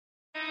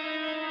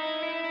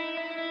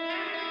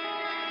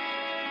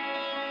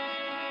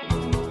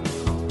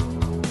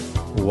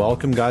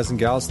Welcome, guys and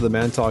gals, to the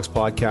Man Talks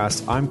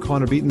podcast. I'm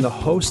Connor Beaton, the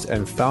host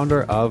and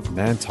founder of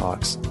Man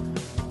Talks.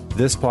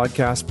 This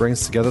podcast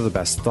brings together the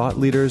best thought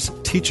leaders,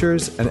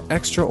 teachers, and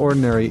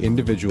extraordinary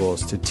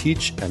individuals to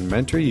teach and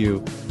mentor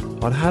you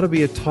on how to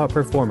be a top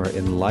performer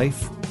in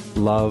life,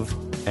 love,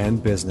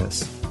 and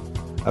business.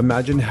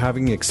 Imagine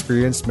having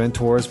experienced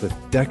mentors with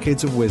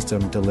decades of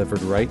wisdom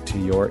delivered right to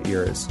your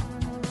ears.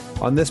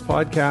 On this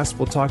podcast,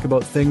 we'll talk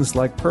about things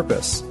like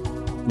purpose,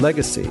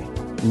 legacy,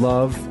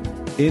 love,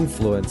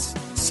 influence,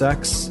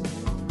 sex,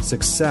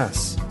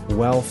 success,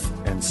 wealth,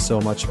 and so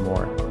much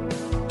more.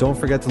 Don't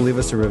forget to leave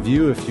us a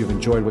review if you've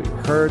enjoyed what you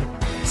heard,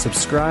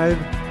 subscribe,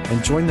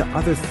 and join the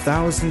other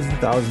thousands and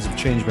thousands of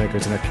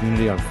changemakers in our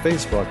community on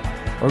Facebook,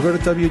 or go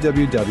to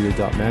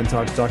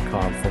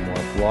www.mantalks.com for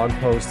more blog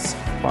posts,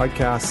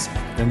 podcasts,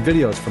 and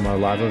videos from our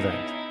live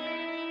event.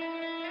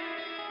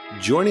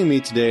 Joining me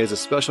today is a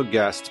special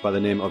guest by the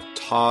name of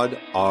Todd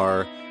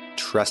R.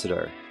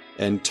 Tresidder.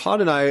 And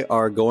Todd and I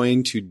are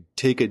going to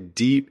take a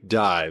deep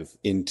dive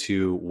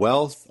into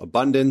wealth,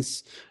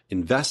 abundance,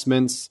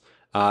 investments,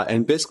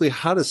 and basically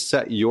how to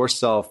set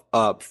yourself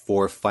up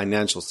for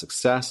financial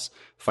success,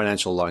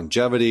 financial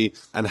longevity,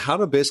 and how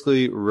to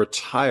basically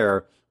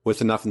retire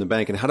with enough in the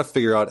bank and how to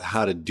figure out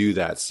how to do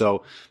that.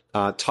 So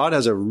Todd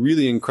has a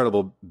really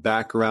incredible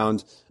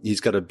background.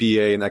 He's got a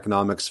BA in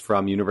economics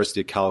from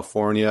University of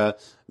California.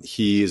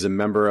 He is a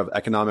member of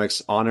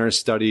economics honors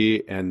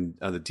study and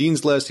the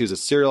Dean's List. He was a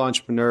serial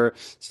entrepreneur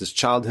since his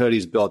childhood.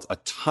 He's built a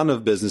ton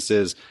of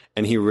businesses,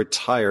 and he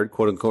retired,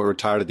 quote unquote,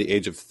 retired at the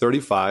age of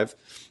 35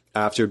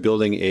 after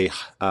building a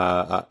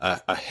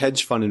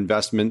hedge fund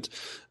investment.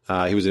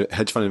 He was a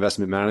hedge fund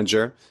investment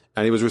manager,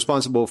 and he was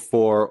responsible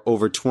for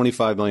over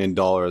 $25 million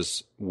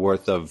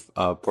worth of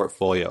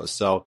portfolios.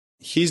 So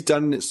he's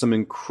done some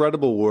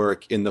incredible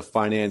work in the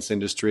finance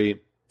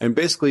industry. And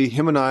basically,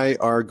 him and I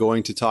are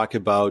going to talk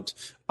about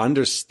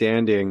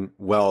understanding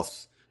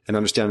wealth and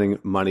understanding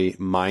money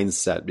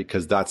mindset,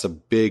 because that's a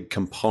big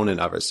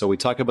component of it. So we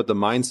talk about the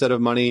mindset of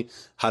money,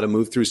 how to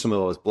move through some of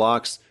those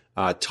blocks.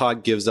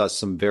 Todd gives us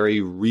some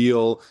very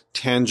real,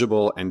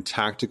 tangible, and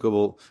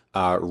tactical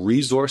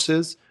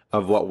resources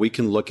of what we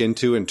can look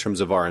into in terms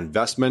of our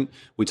investment.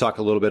 We talk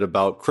a little bit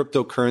about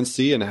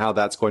cryptocurrency and how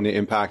that's going to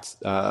impact,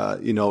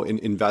 in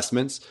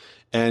investments.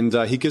 And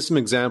he gives some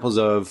examples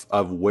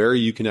of where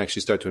you can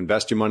actually start to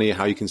invest your money,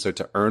 how you can start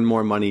to earn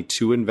more money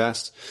to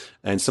invest,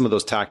 and some of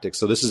those tactics.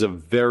 So this is a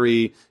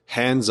very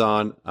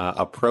hands-on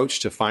approach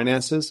to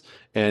finances.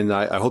 And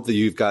I hope that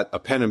you've got a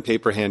pen and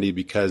paper handy,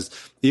 because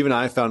even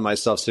I found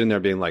myself sitting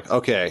there being like,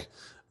 okay,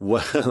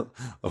 what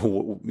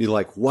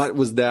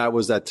was that?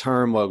 Was that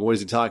term? What is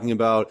he talking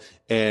about?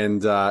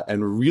 And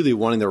really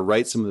wanting to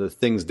write some of the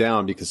things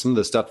down, because some of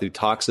the stuff that he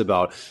talks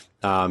about,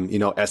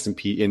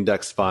 S&P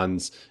index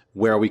funds,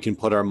 where we can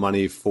put our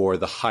money for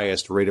the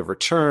highest rate of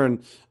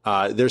return.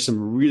 There's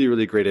some really,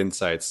 really great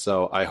insights.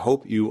 So I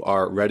hope you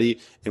are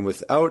ready. And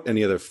without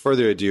any other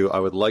further ado,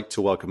 I would like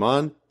to welcome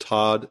on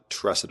Todd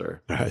Tresidder.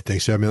 All right.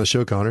 Thanks for having me on the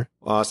show, Connor.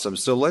 Awesome.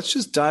 So let's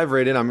just dive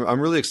right in.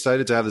 I'm really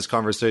excited to have this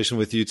conversation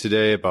with you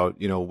today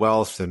about,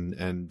 wealth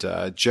and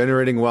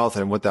generating wealth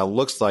and what that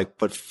looks like.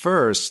 But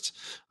first,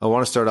 I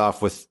want to start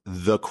off with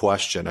the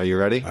question. Are you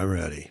ready? I'm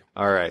ready.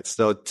 All right.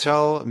 So It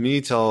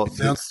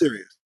sounds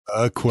serious.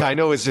 I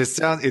know it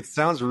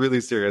sounds really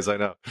serious. I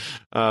know,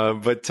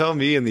 but tell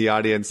me and the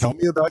audience. Tell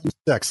me about your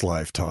sex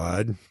life,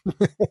 Todd.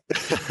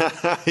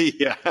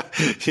 yeah.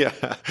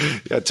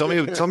 Tell me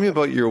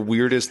about your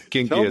weirdest,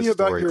 kinkiest Tell me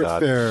about story, your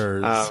Todd.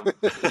 affairs.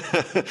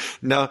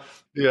 Now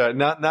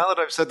that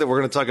I've said that we're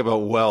going to talk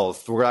about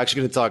wealth, we're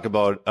actually going to talk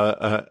about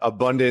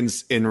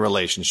abundance in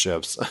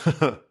relationships.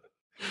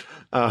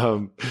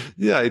 Tell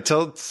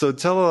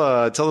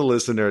the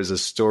listeners a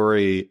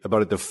story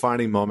about a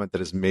defining moment that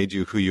has made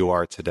you who you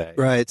are today.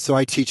 Right. So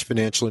I teach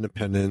financial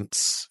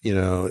independence,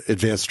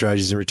 advanced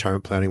strategies in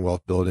retirement planning,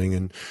 wealth building.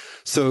 And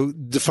so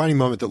defining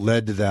moment that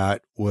led to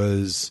that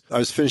was I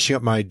was finishing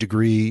up my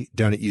degree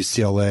down at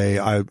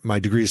UCLA. My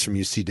degree is from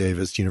UC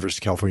Davis, University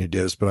of California,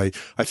 Davis, but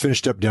I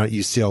finished up down at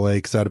UCLA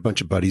because I had a bunch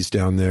of buddies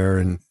down there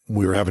and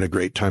we were having a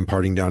great time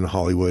partying down in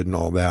Hollywood and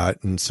all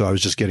that. And so I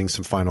was just getting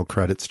some final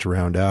credits to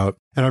round out.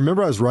 And I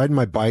remember I was riding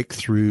my bike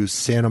through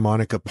Santa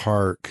Monica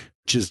Park,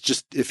 which is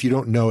just, if you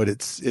don't know it,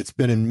 it's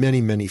been in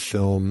many, many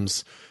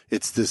films.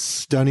 It's this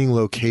stunning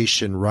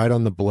location right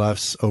on the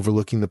bluffs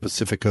overlooking the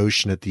Pacific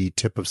Ocean at the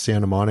tip of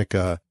Santa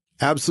Monica.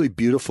 Absolutely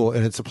beautiful.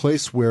 And it's a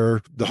place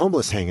where the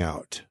homeless hang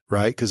out,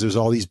 right? Because there's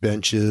all these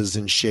benches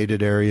and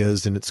shaded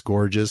areas and it's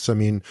gorgeous. I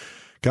mean,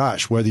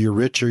 gosh, whether you're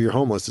rich or you're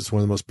homeless, it's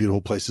one of the most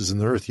beautiful places on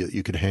the earth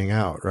you could hang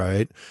out,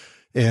 right?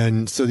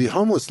 And so the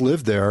homeless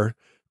live there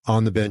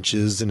on the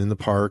benches and in the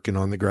park and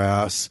on the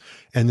grass.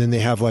 And then they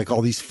have like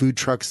all these food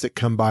trucks that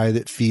come by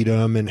that feed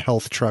them and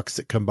health trucks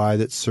that come by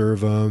that serve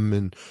them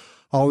and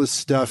all this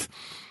stuff.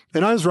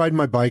 And I was riding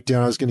my bike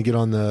down. I was going to get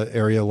on the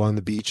area along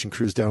the beach and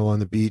cruise down along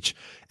the beach.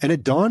 And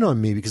it dawned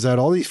on me because I had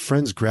all these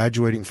friends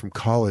graduating from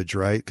college,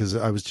 right? Because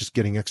I was just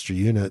getting extra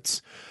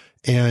units.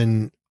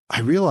 And I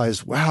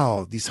realized,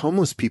 wow, these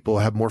homeless people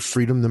have more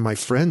freedom than my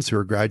friends who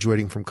are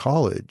graduating from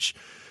college.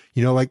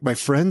 Like my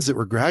friends that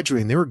were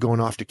graduating, they were going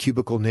off to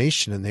Cubicle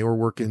Nation and they were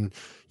working,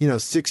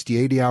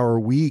 60, 80-hour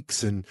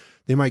weeks, and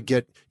they might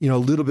get, a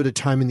little bit of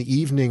time in the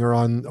evening or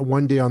on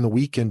one day on the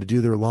weekend to do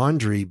their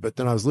laundry. But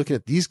then I was looking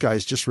at these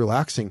guys just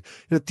relaxing.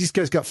 And if these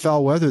guys got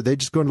foul weather, they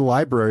just go to the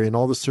library and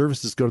all the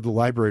services go to the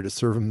library to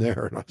serve them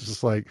there. And I was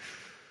just like,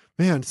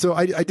 man, so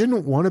I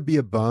didn't want to be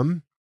a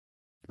bum,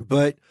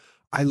 but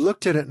I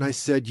looked at it and I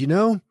said,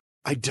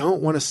 I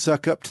don't want to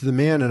suck up to the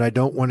man, and I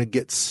don't want to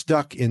get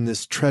stuck in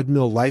this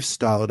treadmill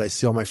lifestyle that I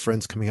see all my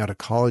friends coming out of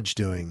college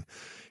doing.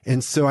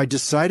 And so I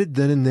decided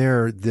then and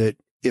there that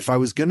if I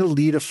was going to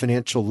lead a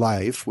financial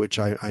life, which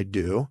I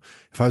do,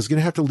 if I was going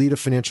to have to lead a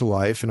financial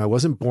life and I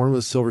wasn't born with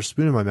a silver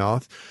spoon in my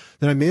mouth,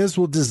 then I may as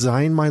well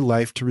design my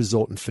life to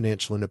result in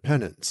financial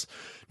independence.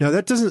 Now,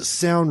 that doesn't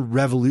sound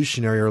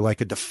revolutionary or like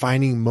a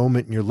defining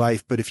moment in your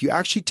life, but if you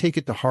actually take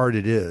it to heart,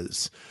 it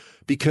is.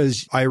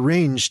 Because I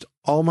arranged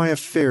all my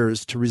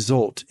affairs to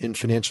result in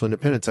financial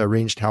independence. I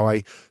arranged how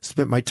I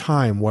spent my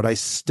time, what I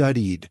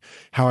studied,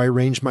 how I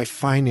arranged my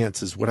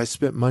finances, what I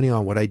spent money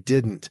on, what I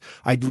didn't.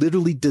 I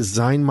literally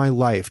designed my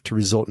life to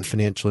result in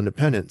financial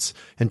independence.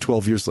 And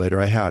 12 years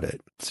later, I had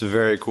it. It's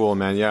very cool,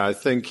 man. Yeah, I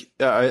think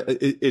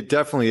it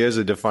definitely is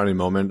a defining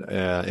moment,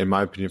 in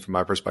my opinion, from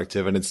my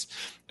perspective. And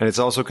it's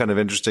also kind of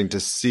interesting to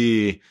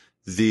see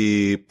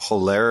the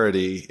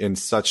polarity in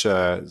such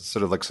a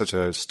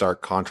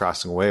stark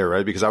contrasting way,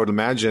 right? Because I would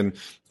imagine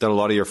that a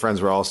lot of your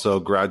friends were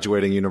also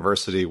graduating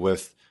university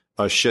with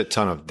a shit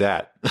ton of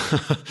debt,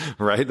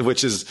 right?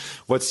 Which is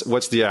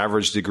what's the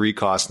average degree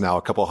cost now?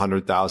 A couple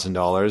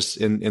 $100,000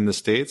 in the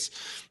States.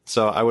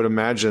 So I would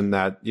imagine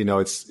that,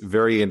 it's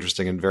very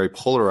interesting and very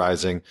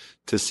polarizing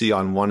to see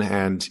on one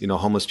hand,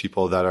 homeless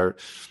people that are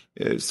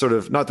sort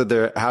of, not that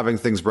they're having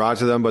things brought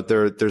to them, but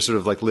they're sort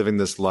of like living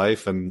this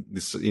life, and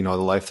this, the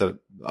life that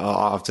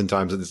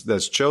oftentimes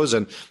that's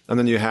chosen. And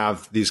then you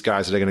have these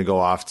guys that are going to go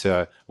off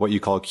to what you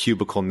call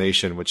Cubicle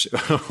Nation, which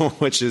I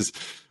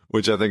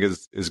think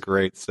is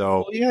great.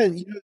 So yeah,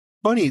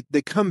 funny,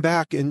 they come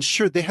back and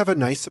sure, they have a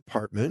nice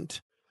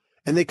apartment,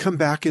 and they come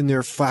back in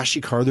their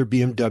flashy car, their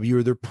BMW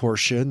or their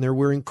Porsche, and they're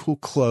wearing cool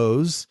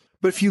clothes.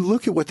 But if you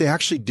look at what they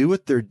actually do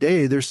with their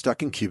day, they're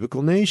stuck in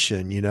Cubicle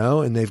Nation,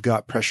 and they've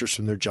got pressures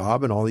from their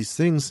job and all these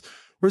things.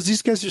 Whereas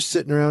these guys are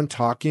sitting around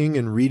talking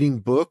and reading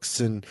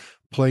books and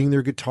playing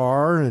their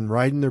guitar and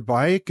riding their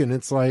bike. And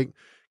it's like,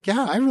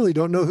 yeah, I really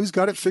don't know who's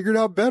got it figured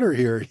out better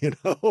here,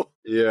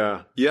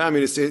 Yeah. Yeah. I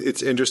mean, it's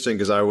interesting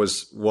because I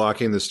was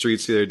walking the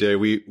streets the other day.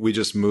 We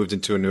just moved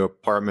into a new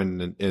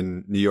apartment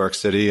in New York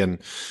City, and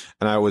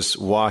I was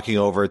walking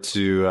over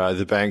to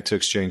the bank to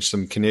exchange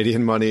some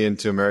Canadian money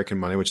into American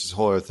money, which is a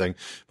whole other thing.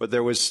 But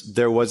there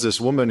was this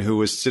woman who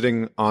was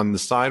sitting on the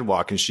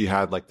sidewalk, and she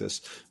had like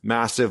this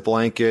massive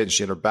blanket, and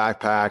she had her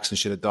backpacks, and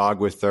she had a dog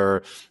with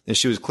her, and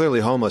she was clearly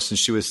homeless, and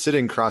she was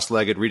sitting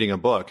cross-legged reading a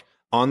book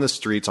on the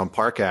streets on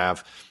Park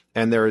Ave.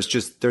 And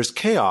there's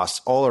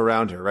chaos all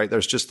around her, right?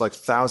 There's just like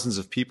thousands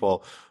of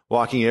people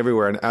walking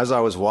everywhere. And as I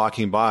was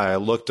walking by, I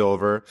looked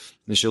over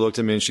and she looked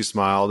at me and she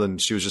smiled,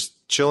 and she was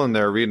just chilling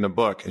there reading a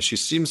book. And she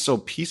seemed so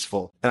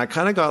peaceful. And I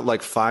kind of got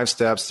like 5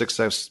 steps, 6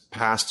 steps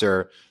past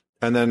her.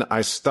 And then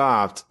I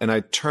stopped and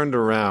I turned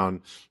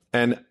around,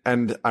 and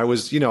I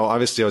was,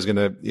 obviously I was going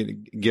to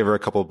give her a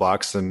couple of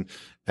bucks and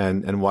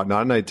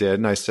whatnot. And I did.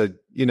 And I said,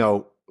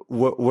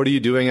 what are you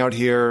doing out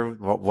here?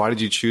 Why did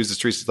you choose the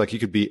streets? It's like, you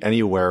could be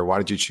anywhere. Why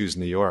did you choose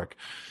New York?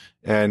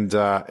 And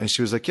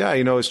she was like, yeah,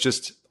 it's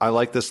just, I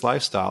like this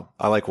lifestyle.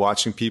 I like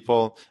watching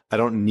people. I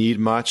don't need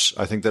much.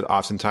 I think that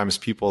oftentimes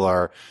people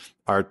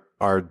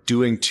are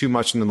doing too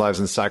much in their lives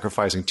and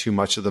sacrificing too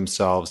much of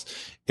themselves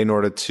in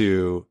order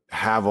to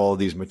have all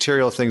these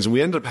material things. And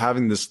we ended up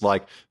having this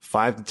like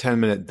 5 to 10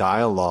 minute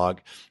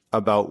dialogue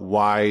about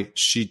why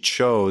she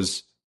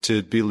chose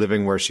to be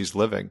living where she's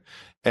living.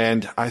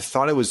 And I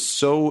thought it was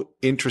so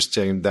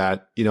interesting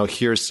that,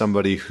 here's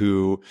somebody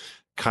who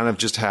kind of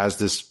just has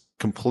this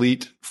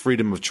complete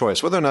freedom of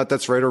choice, whether or not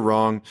that's right or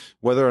wrong,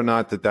 whether or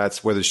not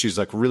that's whether she's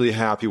like really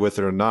happy with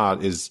it or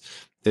not is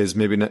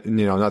maybe not,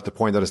 not the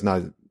point. That it's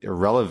not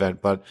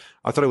irrelevant, but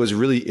I thought it was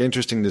really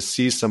interesting to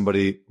see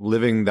somebody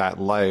living that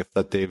life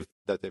that they've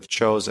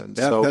chosen.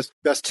 Yeah, so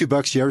best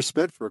 $2 you ever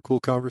spent for a cool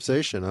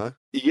conversation, huh?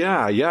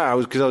 Yeah. I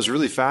was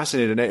really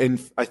fascinated.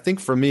 And I think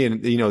for me,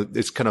 and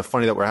it's kind of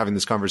funny that we're having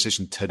this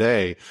conversation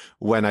today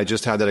when I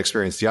just had that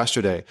experience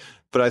yesterday.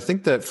 But I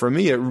think that for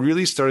me, it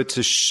really started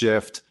to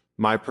shift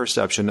my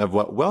perception of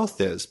what wealth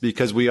is,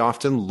 because we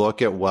often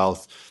look at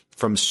wealth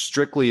from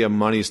strictly a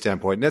money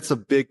standpoint. And that's a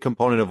big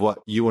component of what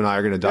you and I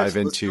are going to dive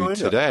into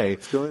today.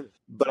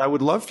 But I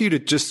would love for you to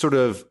just sort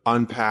of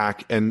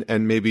unpack and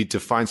maybe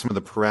define some of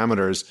the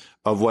parameters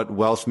of what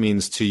wealth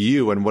means to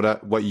you, and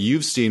what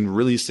you've seen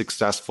really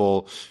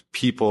successful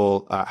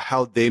people,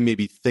 how they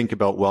maybe think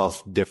about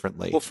wealth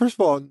differently. Well, first of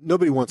all,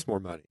 nobody wants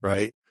more money,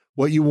 right?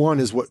 What you want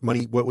is what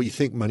you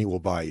think money will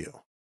buy you,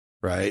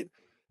 right?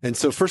 And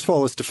so first of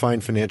all, let's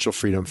define financial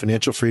freedom.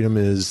 Financial freedom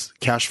is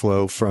cash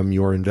flow from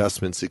your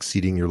investments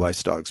exceeding your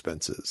lifestyle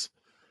expenses.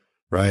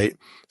 right?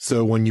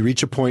 So when you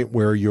reach a point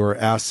where your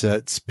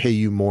assets pay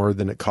you more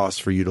than it costs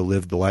for you to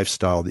live the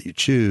lifestyle that you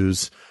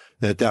choose,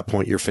 then at that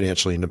point, you're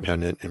financially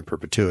independent in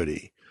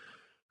perpetuity.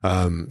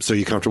 So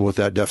you comfortable with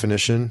that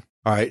definition?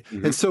 All right.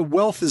 Mm-hmm. And so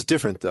wealth is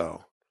different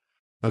though.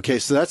 Okay.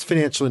 So that's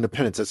financial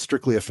independence. That's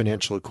strictly a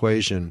financial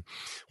equation.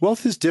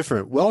 Wealth is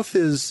different. Wealth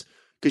is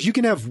because you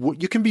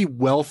can be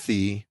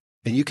wealthy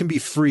and you can be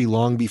free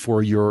long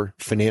before you're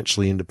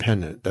financially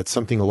independent. That's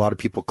something a lot of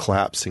people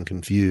collapse and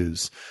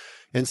confuse.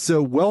 And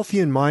so wealthy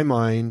in my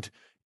mind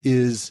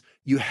is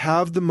you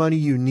have the money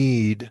you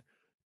need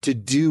to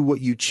do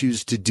what you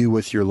choose to do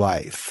with your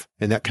life.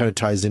 And that kind of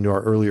ties into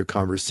our earlier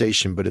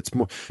conversation,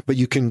 but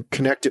you can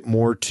connect it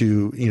more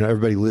to,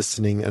 everybody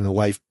listening and a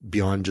life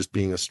beyond just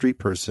being a street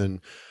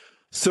person.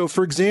 So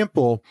for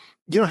example,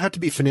 you don't have to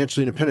be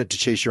financially independent to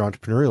chase your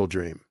entrepreneurial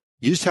dream.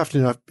 You just have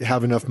to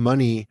have enough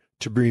money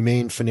to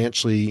remain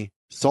financially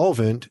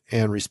solvent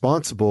and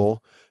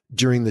responsible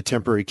during the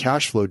temporary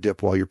cash flow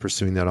dip while you're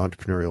pursuing that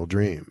entrepreneurial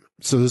dream.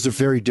 So those are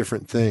very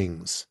different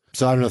things.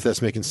 So I don't know if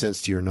that's making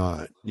sense to you or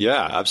not.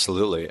 Yeah,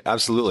 absolutely.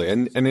 Absolutely.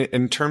 And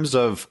in terms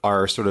of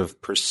our sort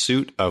of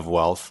pursuit of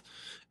wealth,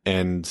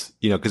 and,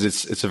 because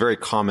it's a very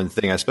common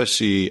thing,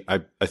 especially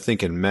I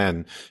think in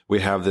men, we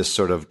have this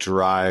sort of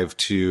drive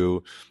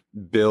to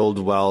build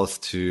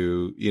wealth,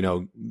 to,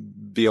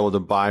 be able to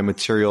buy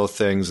material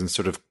things and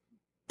sort of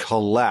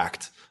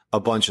collect a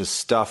bunch of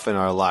stuff in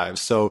our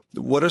lives. So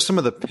what are some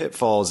of the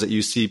pitfalls that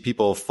you see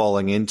people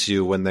falling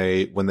into when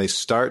they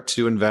start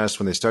to invest,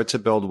 when they start to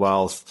build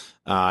wealth,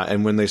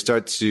 and when they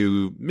start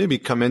to maybe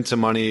come into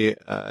money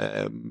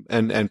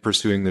and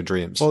pursuing their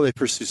dreams? Well, they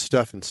pursue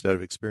stuff instead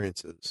of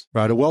experiences,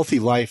 right? A wealthy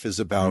life is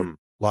about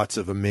lots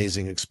of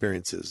amazing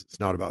experiences. It's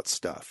not about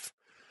stuff.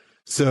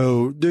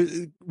 So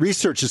the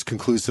research is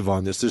conclusive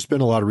on this. There's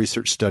been a lot of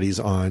research studies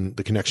on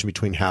the connection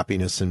between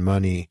happiness and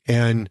money.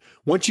 And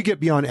once you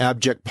get beyond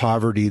abject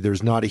poverty,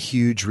 there's not a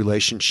huge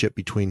relationship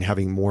between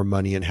having more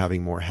money and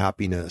having more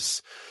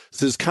happiness.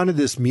 So there's kind of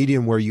this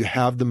medium where you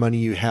have the money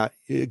you have.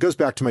 It goes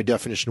back to my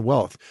definition of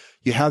wealth.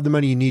 You have the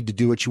money you need to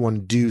do what you want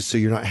to do. So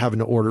you're not having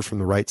to order from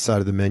the right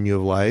side of the menu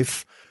of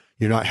life.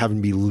 You're not having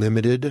to be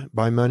limited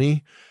by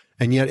money.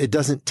 And yet it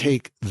doesn't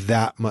take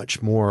that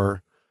much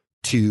more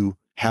to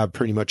have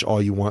pretty much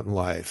all you want in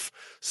life.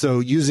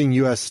 So using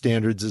US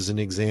standards as an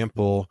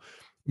example,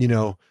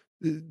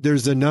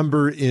 there's a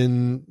number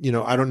in,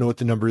 I don't know what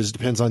the number is. It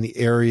depends on the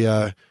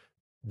area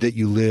that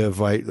you live.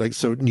 Like,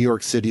 so New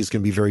York City is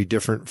going to be very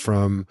different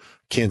from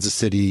Kansas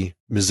City,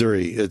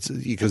 Missouri. It's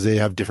because they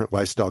have different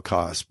lifestyle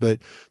costs, but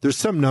there's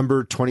some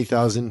number,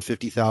 20,000,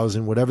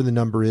 50,000, whatever the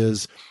number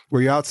is,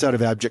 where you're outside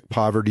of abject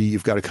poverty.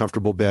 You've got a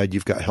comfortable bed,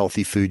 you've got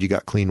healthy food, you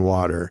got clean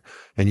water,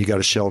 and you got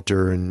a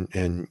shelter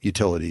and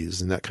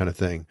utilities and that kind of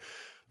thing.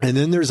 And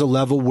then there's a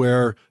level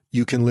where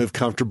you can live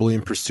comfortably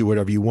and pursue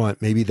whatever you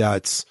want. Maybe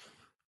that's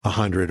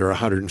 100 or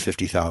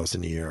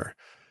 150,000 a year.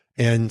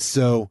 And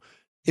so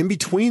in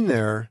between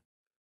there,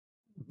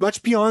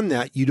 much beyond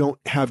that, you don't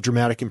have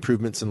dramatic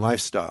improvements in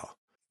lifestyle.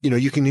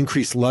 You can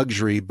increase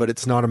luxury, but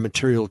it's not a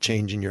material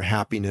change in your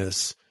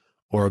happiness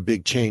or a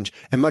big change.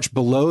 And much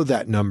below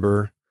that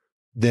number,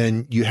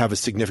 then you have a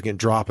significant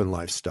drop in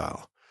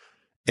lifestyle.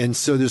 And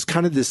so there's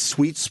kind of this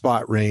sweet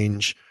spot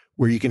range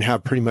where you can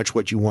have pretty much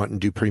what you want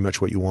and do pretty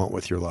much what you want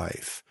with your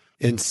life.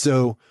 And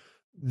so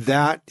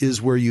that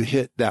is where you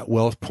hit that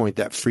wealth point,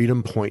 that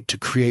freedom point to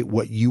create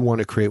what you want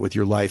to create with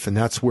your life. And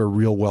that's where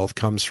real wealth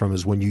comes from,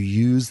 is when you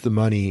use the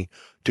money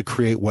to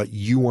create what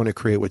you want to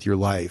create with your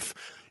life.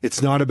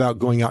 It's not about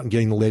going out and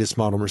getting the latest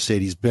model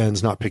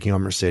Mercedes-Benz, not picking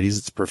on Mercedes.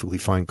 It's a perfectly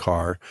fine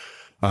car.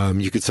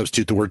 You could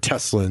substitute the word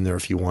Tesla in there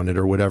if you wanted,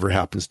 or whatever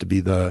happens to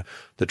be the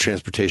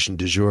transportation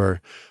du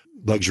jour,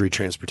 luxury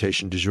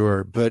transportation du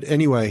jour. But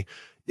anyway,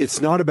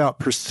 it's not about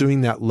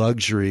pursuing that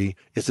luxury.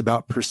 It's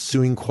about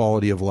pursuing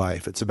quality of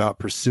life. It's about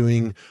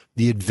pursuing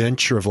the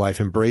adventure of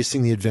life,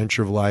 embracing the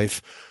adventure of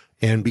life,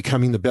 and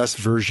becoming the best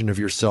version of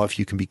yourself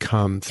you can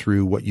become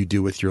through what you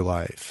do with your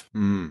life.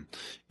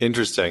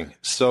 Interesting.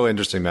 So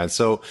interesting, man.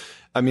 So,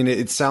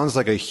 it sounds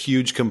like a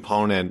huge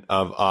component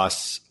of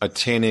us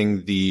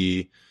attaining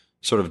the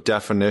sort of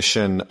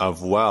definition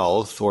of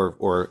wealth,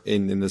 or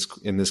in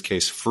this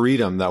case,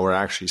 freedom that we're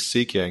actually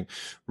seeking,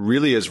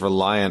 really is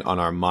reliant on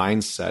our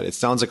mindset. It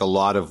sounds like a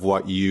lot of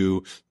what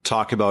you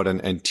talk about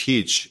and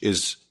teach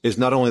is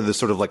not only the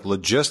sort of like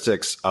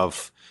logistics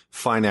of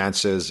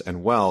finances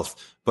and wealth,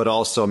 but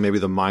also maybe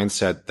the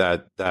mindset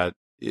that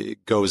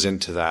it goes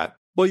into that.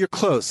 Well, you're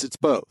close. It's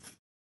both,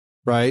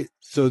 right?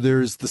 So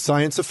there's the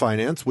science of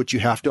finance, which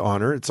you have to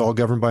honor. It's all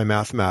governed by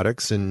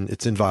mathematics and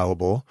it's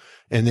inviolable.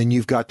 And then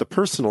you've got the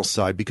personal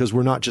side, because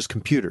we're not just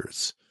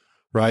computers,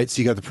 right? So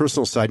you got the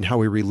personal side and how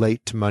we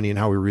relate to money and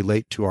how we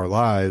relate to our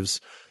lives.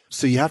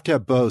 So you have to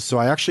have both. So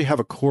I actually have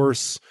a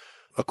course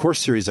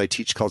series I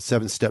teach called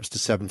 7 Steps to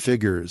 7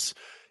 Figures.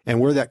 And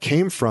where that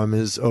came from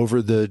is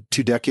over the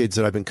 2 decades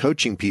that I've been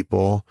coaching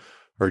people,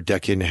 or a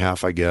decade and a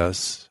half, I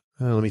guess.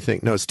 Let me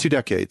think. No, it's 2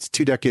 decades.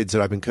 2 decades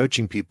that I've been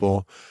coaching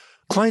people.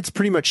 Clients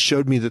pretty much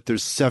showed me that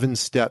there's 7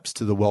 steps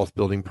to the wealth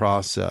building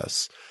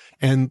process.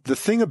 And the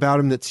thing about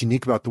them that's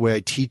unique about the way I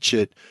teach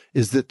it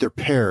is that they're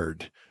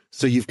paired.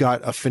 So you've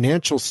got a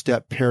financial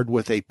step paired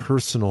with a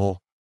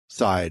personal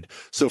side.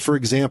 So for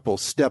example,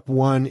 step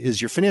one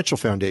is your financial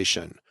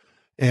foundation.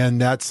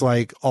 And that's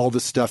like all the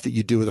stuff that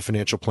you do with a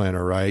financial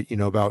planner, right?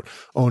 About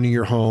owning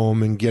your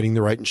home and getting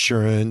the right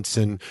insurance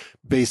and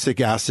basic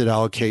asset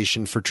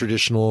allocation for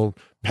traditional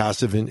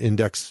passive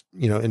index,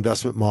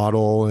 investment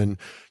model. And,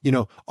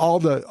 all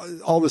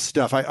the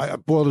stuff. I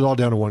boiled it all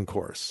down to one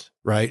course,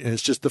 right? And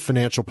it's just the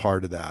financial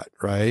part of that,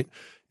 right?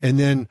 And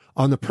then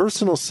on the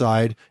personal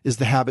side is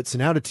the habits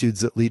and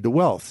attitudes that lead to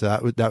wealth.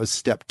 That was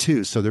step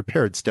two. So they're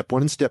paired. Step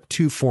one and step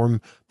two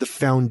form the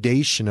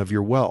foundation of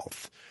your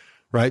wealth.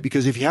 Right?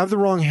 Because if you have the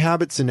wrong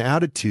habits and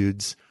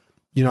attitudes,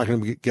 you're not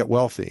going to get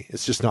wealthy.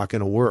 It's just not going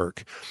to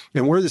work.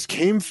 And where this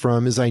came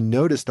from is I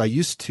noticed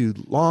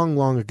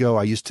long ago,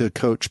 I used to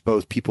coach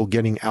both people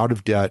getting out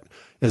of debt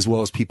as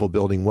well as people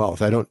building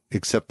wealth. I don't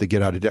accept the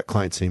get out of debt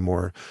clients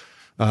anymore.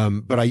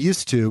 But I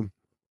used to.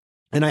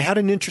 And I had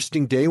an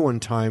interesting day one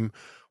time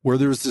where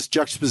there was this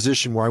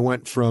juxtaposition where I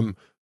went from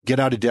get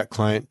out of debt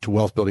client to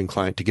wealth building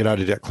client to get out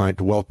of debt client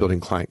to wealth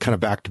building client, kind of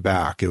back to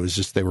back. It was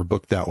just, they were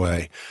booked that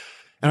way.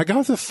 And I got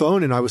off the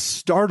phone and I was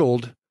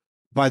startled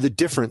by the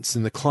difference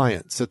in the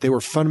clients, that they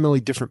were fundamentally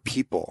different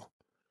people.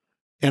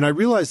 And I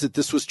realized that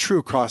this was true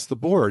across the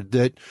board,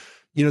 that,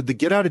 the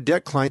get out of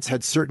debt clients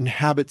had certain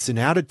habits and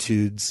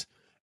attitudes,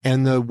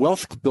 and the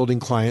wealth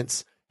building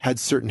clients had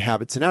certain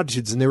habits and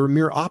attitudes, and they were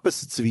mere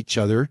opposites of each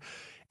other.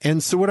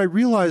 And so what I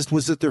realized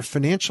was that their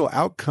financial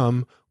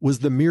outcome was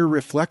the mere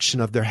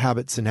reflection of their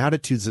habits and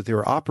attitudes that they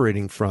were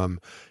operating from.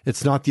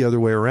 It's not the other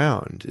way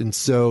around. And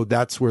so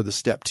that's where the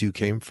step two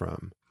came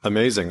from.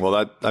 Amazing.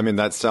 Well,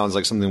 that sounds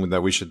like something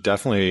that we should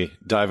definitely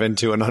dive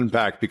into and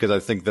unpack, because I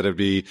think that it'd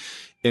be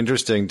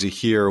interesting to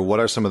hear what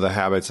are some of the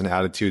habits and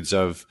attitudes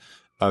of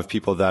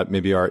people that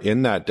maybe are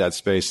in that debt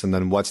space. And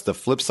then what's the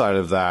flip side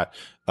of that,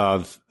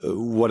 of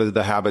what do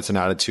the habits and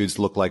attitudes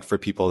look like for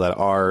people that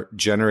are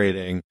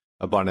generating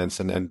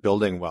abundance and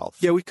building wealth?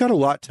 Yeah, we've got a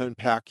lot to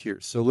unpack here.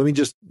 So let me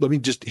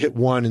just hit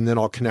one, and then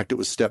I'll connect it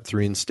with step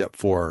three and step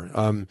four.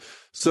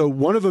 So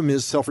one of them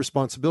is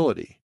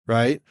self-responsibility,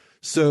 right?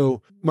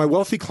 So my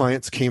wealthy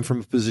clients came from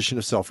a position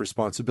of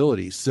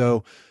self-responsibility.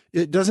 So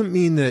it doesn't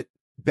mean that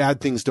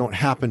bad things don't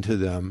happen to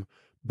them,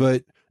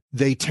 but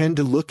they tend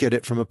to look at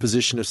it from a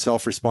position of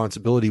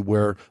self-responsibility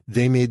where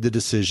they made the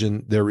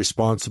decision, they're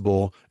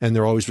responsible, and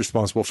they're always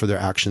responsible for their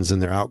actions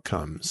and their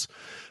outcomes.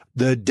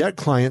 The debt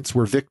clients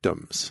were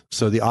victims.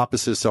 So the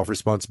opposite of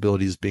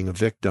self-responsibility is being a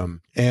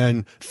victim,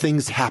 and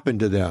things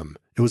happened to them.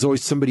 It was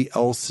always somebody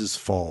else's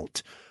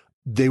fault.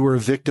 They were a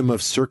victim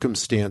of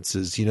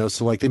circumstances,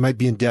 so like they might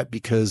be in debt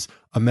because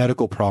a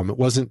medical problem. It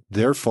wasn't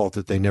their fault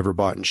that they never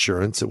bought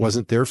insurance. It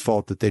wasn't their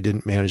fault that they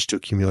didn't manage to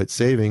accumulate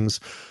savings.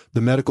 The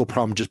medical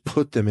problem just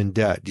put them in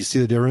debt. Do you see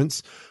the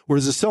difference?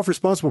 Whereas a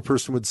self-responsible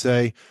person would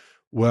say,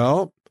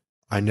 well,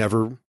 I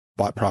never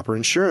bought proper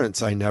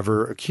insurance. I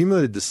never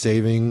accumulated the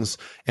savings,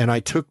 and I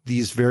took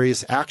these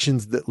various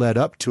actions that led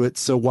up to it.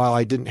 So while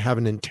I didn't have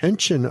an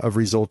intention of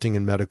resulting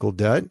in medical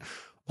debt,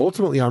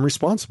 ultimately I'm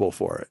responsible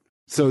for it.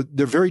 So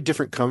they're very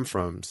different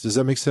come-froms. Does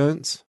that make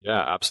sense? Yeah,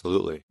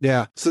 absolutely.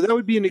 Yeah. So that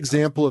would be an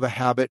example of a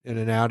habit and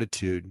an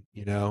attitude,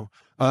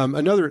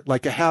 Another,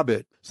 like a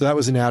habit. So that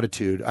was an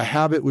attitude. A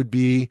habit would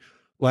be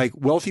like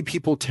wealthy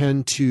people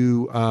tend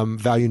to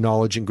value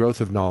knowledge and growth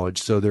of knowledge.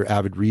 So they're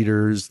avid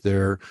readers.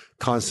 They're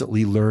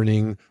constantly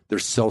learning. They're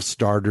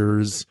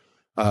self-starters,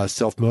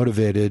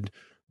 self-motivated.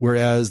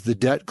 Whereas the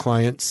debt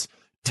clients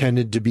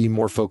tended to be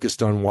more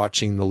focused on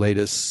watching the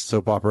latest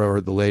soap opera or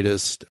the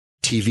latest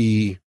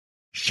TV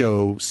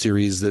show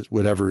series, that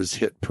whatever is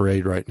hit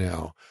parade right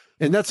now.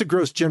 And that's a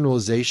gross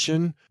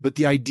generalization, but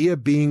the idea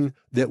being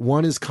that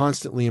one is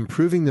constantly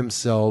improving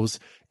themselves,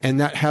 and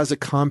that has a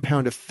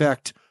compound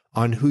effect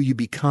on who you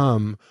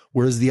become,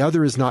 whereas the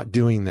other is not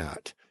doing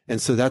that.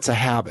 And so that's a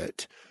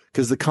habit,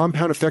 because the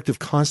compound effect of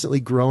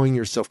constantly growing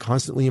yourself,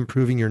 constantly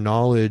improving your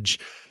knowledge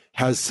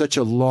has such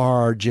a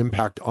large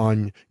impact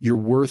on your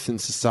worth in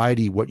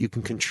society, what you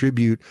can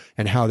contribute,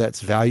 and how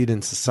that's valued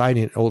in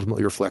society, and it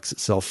ultimately reflects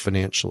itself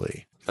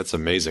financially. That's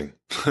amazing.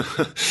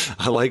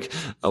 I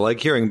like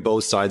hearing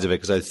both sides of it,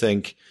 because I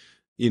think,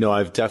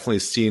 I've definitely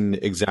seen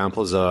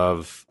examples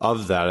of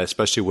that,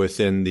 especially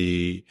within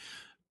the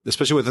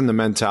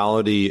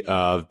mentality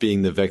of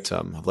being the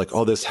victim, of like,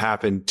 oh, this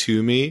happened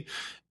to me,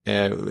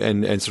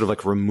 and sort of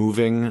like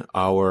removing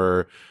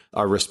our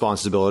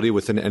responsibility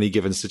within any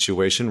given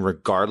situation,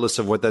 regardless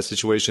of what that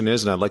situation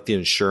is. And I like the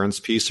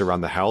insurance piece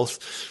around the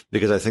health,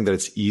 because I think that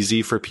it's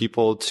easy for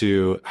people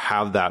to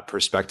have that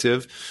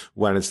perspective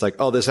when it's like,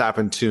 oh, this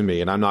happened to me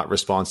and I'm not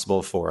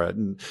responsible for it.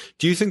 And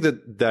do you think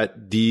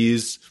that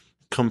these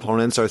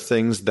components are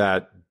things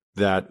that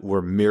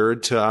were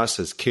mirrored to us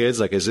as kids?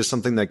 Like, is this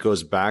something that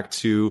goes back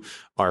to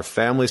our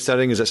family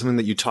setting? Is that something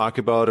that you talk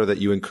about, or that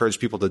you encourage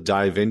people to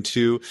dive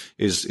into,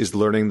 is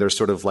learning their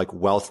sort of like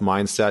wealth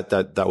mindset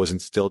that was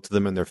instilled to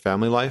them in their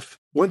family life?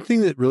 One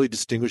thing that really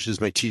distinguishes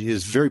my teaching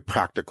is very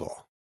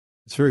practical.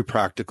 It's very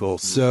practical.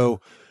 So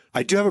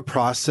I do have a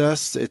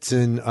process. It's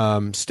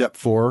in step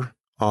 4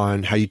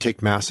 on how you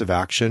take massive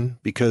action,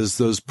 because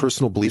those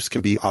personal beliefs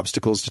can be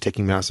obstacles to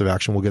taking massive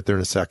action. We'll get there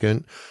in a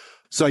second.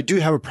 So I do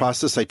have a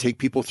process I take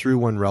people through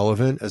when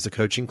relevant as a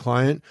coaching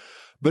client.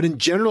 But in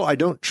general, I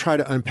don't try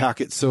to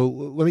unpack it. So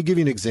let me give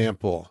you an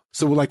example.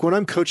 So like when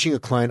I'm coaching a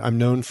client, I'm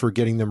known for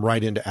getting them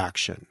right into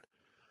action.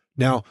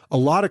 Now, a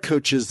lot of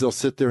coaches, they'll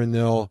sit there and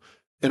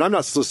and I'm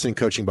not soliciting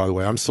coaching, by the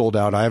way. I'm sold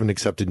out. I haven't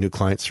accepted new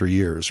clients for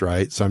years,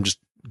 right? So I'm just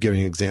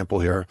giving an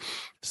example here.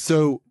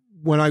 So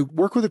when I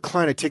work with a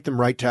client, I take them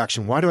right to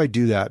action. Why do I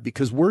do that?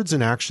 Because words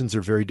and actions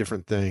are very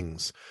different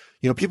things.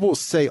 People will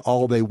say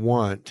all they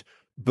want,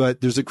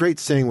 but there's a great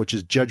saying, which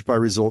is judged by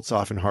results,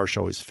 often harsh,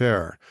 always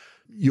fair.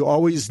 You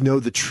always know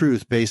the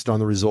truth based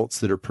on the results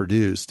that are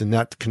produced. And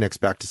that connects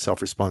back to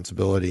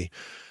self-responsibility.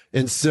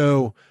 And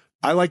so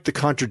I like the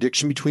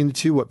contradiction between the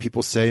two, what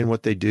people say and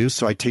what they do.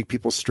 So I take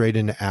people straight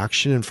into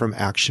action, and from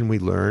action we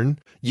learn.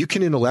 You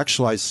can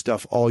intellectualize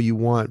stuff all you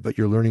want, but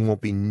your learning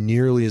won't be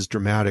nearly as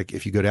dramatic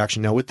if you go to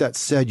action. Now, with that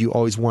said, you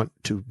always want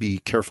to be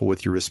careful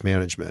with your risk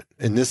management.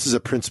 And this is a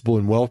principle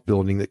in wealth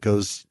building that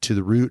goes to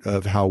the root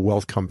of how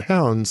wealth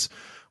compounds,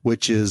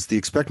 which is the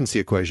expectancy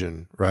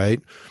equation,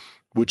 right?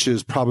 Which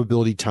is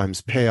probability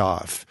times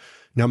payoff.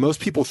 Now, most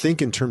people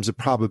think in terms of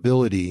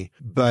probability,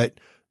 but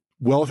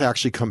wealth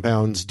actually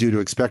compounds due to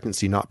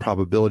expectancy, not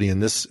probability.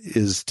 And this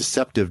is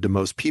deceptive to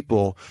most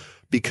people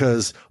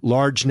because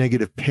large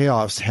negative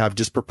payoffs have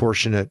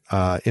disproportionate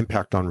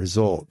impact on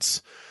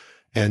results.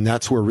 And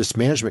that's where risk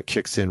management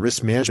kicks in.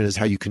 Risk management is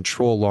how you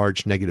control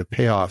large negative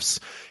payoffs,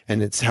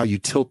 and it's how you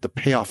tilt the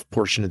payoff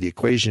portion of the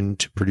equation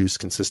to produce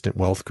consistent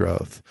wealth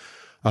growth.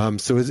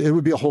 So it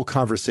would be a whole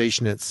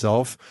conversation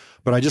itself,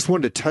 but I just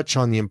wanted to touch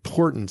on the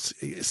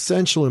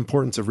essential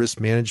importance of risk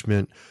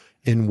management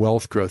in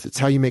wealth growth. It's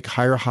how you make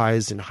higher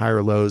highs and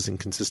higher lows and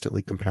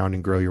consistently compound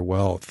and grow your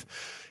wealth.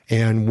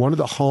 And one of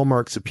the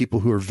hallmarks of people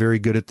who are very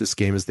good at this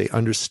game is they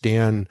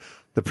understand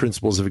the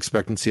principles of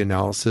expectancy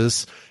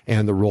analysis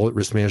and the role that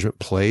risk management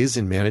plays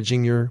in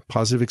managing your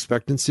positive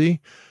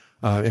expectancy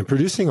and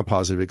producing a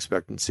positive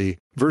expectancy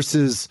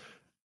versus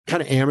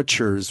kind of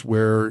amateurs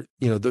where,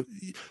 the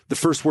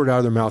first word out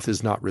of their mouth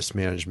is not risk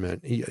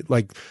management.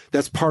 Like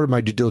that's part of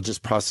my due diligence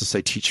process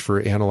I teach for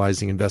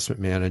analyzing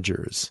investment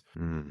managers.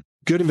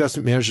 Good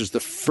investment managers, the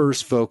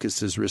first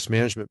focus is risk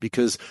management,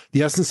 because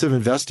the essence of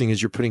investing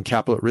is you're putting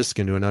capital at risk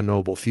into an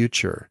unknowable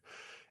future.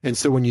 And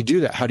so when you do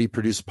that, how do you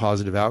produce a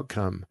positive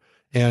outcome?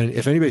 And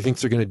if anybody thinks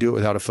they're going to do it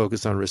without a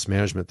focus on risk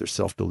management, they're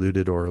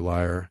self-deluded or a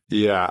liar.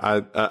 Yeah,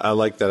 I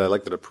like that. I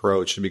like that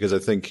approach, because I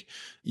think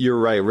you're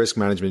right. Risk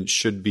management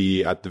should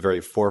be at the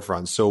very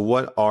forefront. So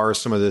what are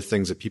some of the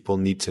things that people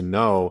need to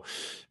know?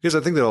 Because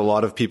I think that a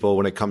lot of people,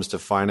 when it comes to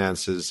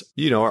finances,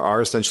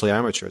 are essentially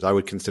amateurs. I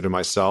would consider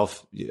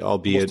myself,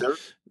 albeit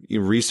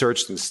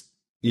researched and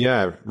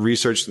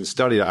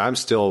studied. I'm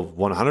still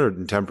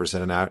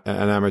 110%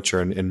 an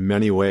amateur in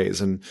many ways.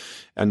 And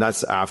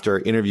that's after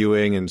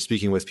interviewing and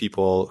speaking with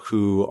people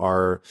who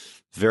are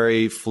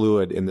very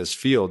fluid in this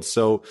field.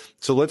 So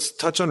let's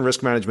touch on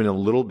risk management a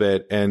little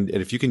bit. And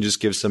if you can just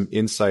give some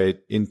insight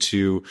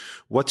into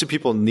what do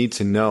people need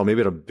to know, maybe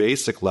at a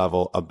basic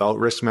level, about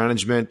risk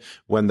management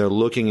when they're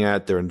looking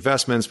at their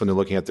investments, when they're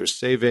looking at their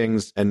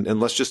savings. And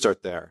let's just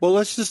start there. Well,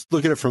 let's just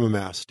look at it from a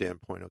math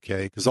standpoint,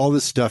 okay? Because all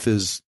this stuff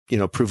is,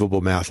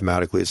 provable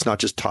mathematically. It's not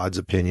just Todd's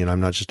opinion. I'm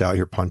not just out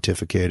here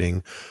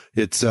pontificating.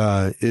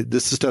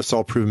 This stuff's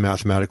all proven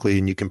mathematically,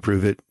 and you can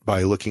prove it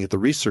by looking at the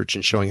research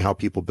and showing how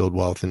people build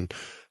wealth and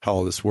how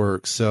all this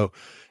works. So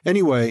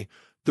anyway,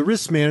 the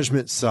risk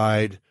management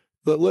side,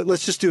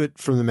 let's just do it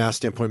from the math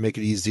standpoint, make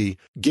it easy.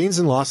 Gains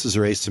and losses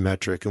are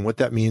asymmetric. And what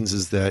that means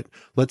is that,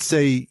 let's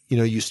say,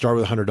 you start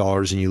with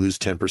 $100 and you lose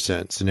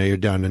 10%. So now you're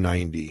down to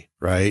 90,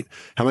 right?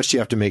 How much do you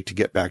have to make to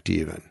get back to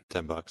even?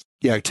 $10.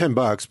 Yeah,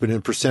 $10, but in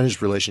a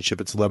percentage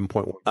relationship, it's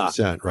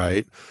 11.1%,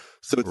 right?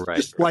 So it's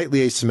just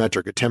slightly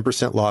asymmetric. A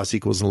 10% loss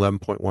equals an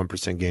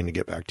 11.1% gain to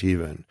get back to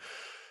even.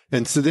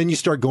 And so then you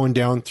start going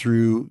down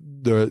through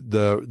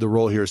the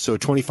roll here. So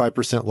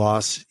 25%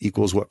 loss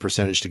equals what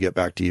percentage to get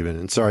back to even?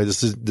 And sorry,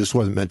 this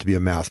wasn't meant to be a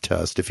math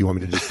test. If you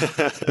want me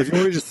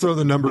to just throw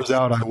the numbers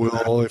out, I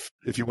will.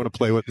 If you want to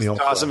play with me,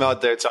 toss them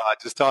out there, Todd.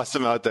 Just toss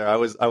them out there. I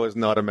was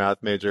not a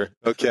math major.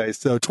 Okay,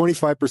 so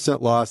 25%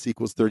 loss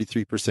equals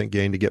 33%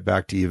 gain to get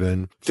back to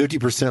even.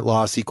 50%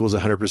 loss equals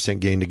 100%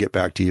 gain to get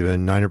back to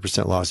even.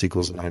 90% loss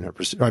equals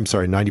 900%. I'm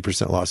sorry,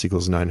 90% loss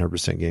equals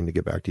 900% gain to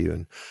get back to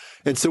even.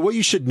 And so what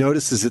you should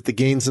notice is that the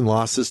gains and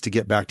losses to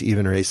get back to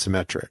even are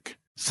asymmetric.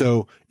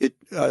 So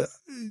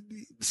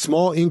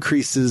small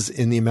increases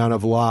in the amount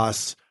of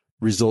loss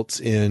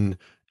results in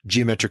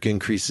geometric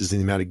increases in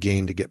the amount of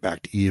gain to get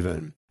back to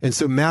even. And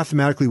so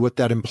mathematically, what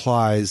that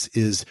implies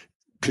is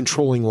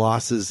controlling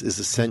losses is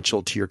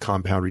essential to your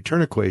compound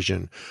return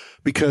equation,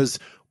 because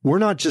we're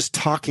not just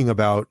talking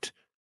about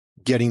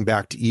getting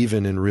back to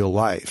even in real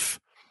life.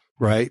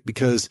 Right?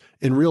 Because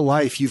in real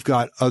life, you've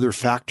got other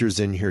factors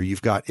in here.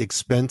 You've got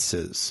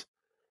expenses,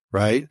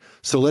 right?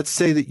 So let's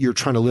say that you're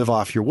trying to live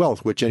off your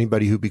wealth, which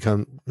anybody who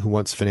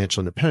wants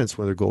financial independence,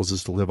 one of their goals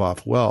is to live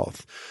off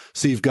wealth.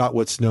 So you've got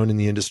what's known in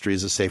the industry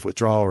as a safe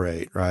withdrawal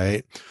rate,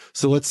 right?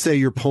 So let's say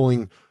you're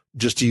pulling,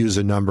 just to use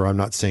a number, I'm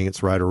not saying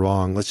it's right or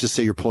wrong. Let's just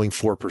say you're pulling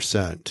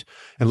 4%.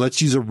 And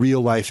let's use a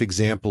real life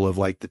example of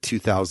like the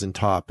 2000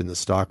 top in the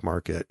stock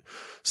market.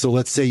 So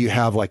let's say you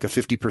have like a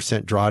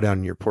 50% drawdown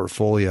in your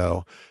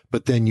portfolio,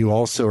 but then you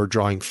also are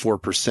drawing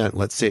 4%.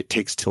 Let's say it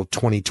takes till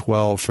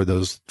 2012 for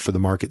the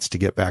markets to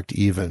get back to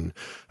even.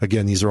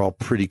 Again, these are all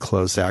pretty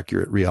close,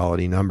 accurate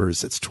reality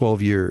numbers. It's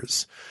 12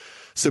 years.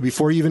 So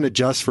before you even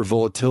adjust for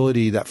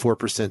volatility, that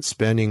 4%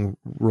 spending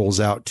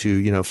rolls out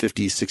to,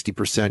 50,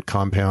 60%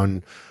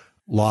 compound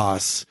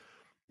loss.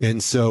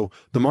 And so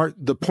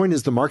the point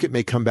is the market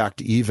may come back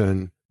to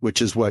even,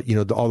 which is what,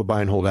 all the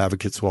buy and hold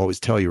advocates will always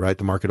tell you, right?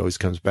 The market always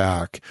comes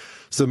back.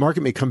 So the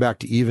market may come back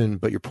to even,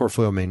 but your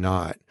portfolio may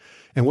not.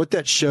 And what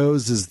that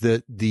shows is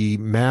that the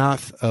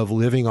math of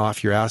living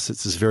off your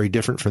assets is very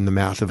different from the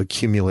math of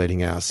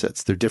accumulating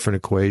assets. They're different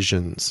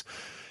equations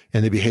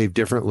and they behave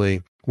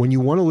differently. When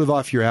you want to live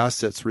off your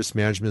assets, risk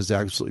management is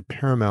absolutely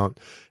paramount.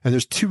 And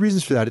there's two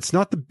reasons for that. It's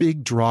not the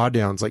big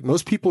drawdowns. Like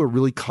most people are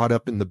really caught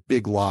up in the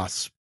big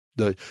loss,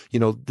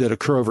 that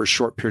occur over a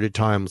short period of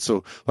time.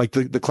 So like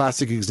the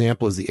classic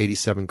example is the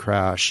 87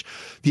 crash.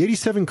 The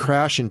 87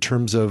 crash in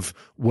terms of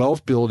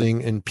wealth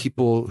building and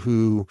people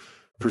who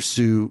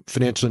pursue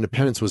financial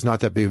independence was not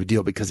that big of a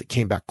deal because it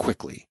came back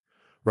quickly,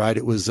 right?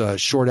 It was a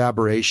short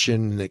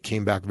aberration and it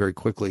came back very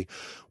quickly.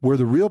 Where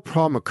the real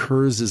problem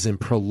occurs is in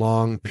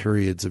prolonged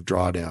periods of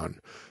drawdown.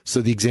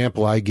 So the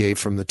example I gave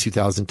from the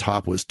 2000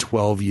 top was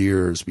 12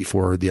 years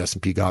before the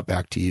S&P got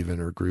back to even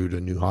or grew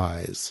to new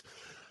highs.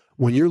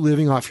 When you're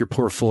living off your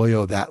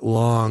portfolio, that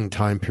long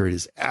time period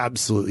is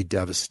absolutely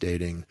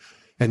devastating.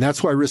 And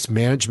that's why risk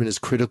management is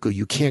critical.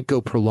 You can't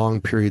go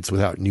prolonged periods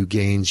without new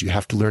gains. You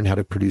have to learn how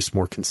to produce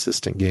more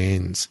consistent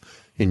gains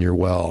in your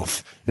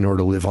wealth in order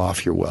to live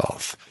off your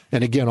wealth.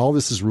 And again, all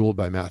this is ruled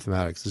by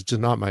mathematics. It's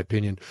just not my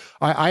opinion.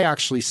 I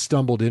actually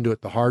stumbled into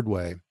it the hard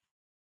way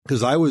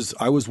because I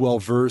was well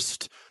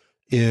versed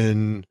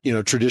in,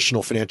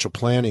 traditional financial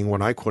planning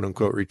when I quote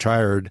unquote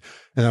retired.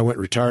 And I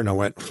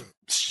went,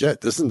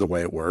 shit, this isn't the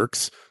way it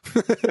works.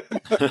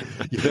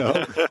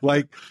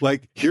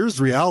 Like here's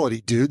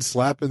reality, dude,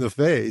 slap in the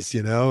face,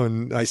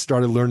 and I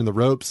started learning the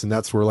ropes. And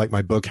that's where like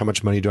my book, How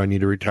Much Money Do I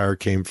Need to Retire,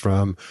 came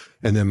from.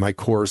 And then my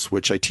course,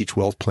 which I teach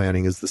wealth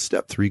planning, is the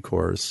Step 3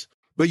 course.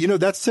 But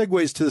that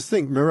segues to this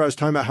thing. Remember I was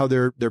talking about how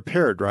they're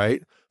paired,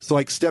 right? So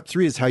like Step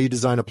 3 is how you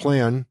design a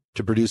plan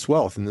to produce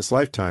wealth in this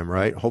lifetime,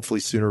 right? Hopefully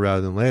sooner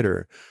rather than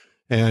later.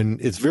 And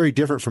it's very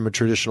different from a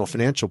traditional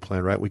financial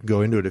plan, right? We can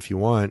go into it if you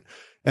want.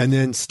 And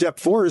then Step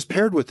 4 is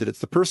paired with it. It's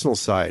the personal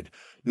side.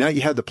 Now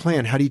you have the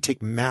plan. How do you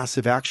take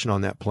massive action on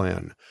that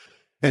plan?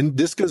 And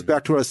this goes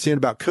back to what I was saying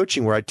about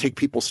coaching, where I take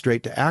people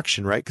straight to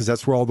action, right? Because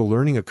that's where all the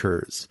learning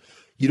occurs.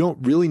 You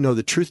don't really know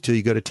the truth till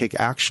you go to take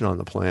action on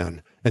the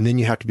plan. And then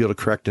you have to be able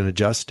to correct and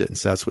adjust it. And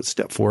so that's what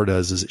Step 4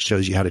 does, is it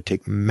shows you how to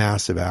take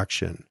massive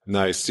action.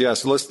 Nice. Yeah.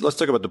 So let's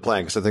talk about the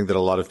plan, because I think that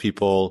a lot of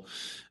people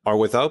are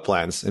without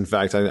plans. In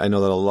fact, I know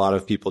that a lot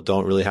of people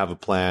don't really have a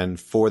plan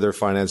for their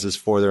finances,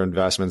 for their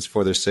investments,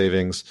 for their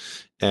savings.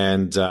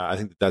 And I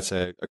think that's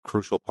a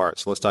crucial part.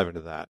 So let's dive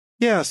into that.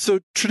 Yeah. So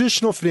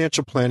traditional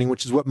financial planning,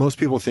 which is what most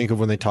people think of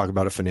when they talk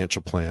about a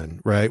financial plan,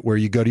 right? Where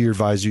you go to your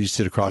advisor, you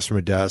sit across from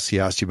a desk, he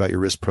asks you about your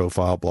risk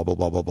profile, blah, blah,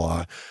 blah, blah,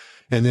 blah.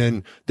 And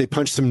then they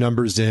punch some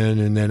numbers in,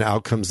 and then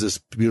out comes this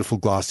beautiful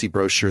glossy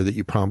brochure that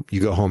you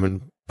go home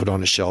and put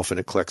on a shelf, and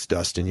it collects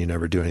dust and you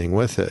never do anything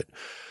with it.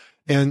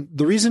 And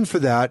the reason for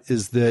that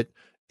is that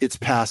it's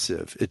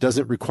passive. It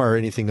doesn't require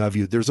anything of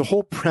you. There's a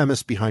whole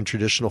premise behind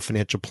traditional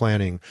financial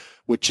planning,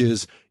 which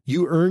is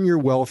you earn your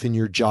wealth in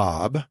your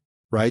job,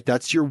 right?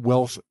 That's your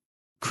wealth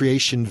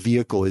creation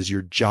vehicle, is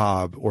your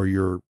job or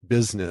your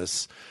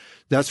business.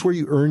 That's where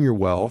you earn your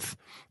wealth.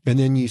 And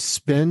then you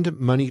spend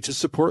money to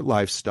support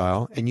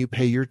lifestyle and you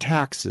pay your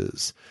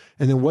taxes.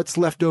 And then what's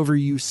left over,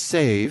 you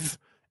save.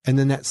 And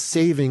then that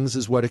savings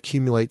is what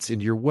accumulates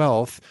into your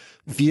wealth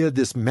via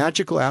this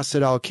magical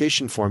asset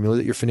allocation formula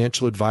that your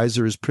financial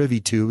advisor is privy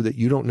to, that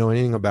you don't know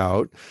anything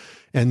about.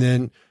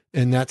 And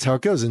that's how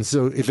it goes. And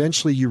so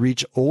eventually you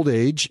reach old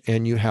age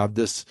and you have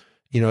this,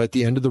 at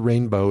the end of the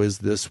rainbow is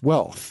this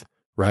wealth,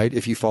 right?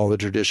 If you follow the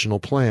traditional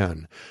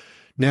plan.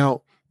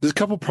 Now, there's a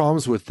couple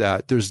problems with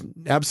that. There's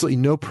absolutely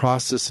no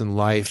process in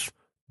life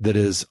that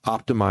is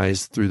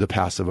optimized through the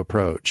passive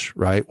approach,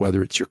 right?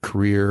 Whether it's your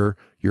career,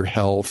 your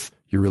health,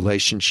 your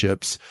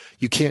relationships.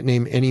 You can't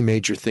name any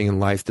major thing in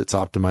life that's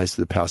optimized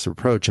through the passive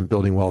approach, and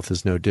building wealth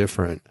is no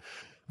different.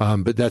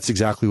 But that's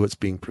exactly what's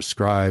being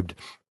prescribed.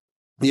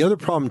 The other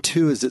problem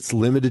too is it's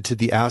limited to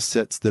the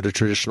assets that a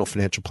traditional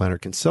financial planner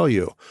can sell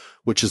you,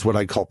 which is what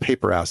I call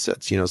paper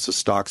assets, so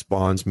stocks,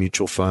 bonds,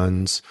 mutual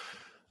funds,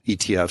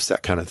 ETFs,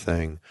 that kind of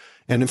thing.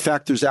 And in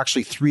fact, there's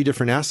actually 3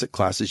 different asset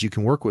classes you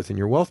can work with in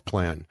your wealth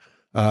plan.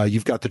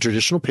 You've got the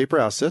traditional paper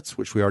assets,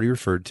 which we already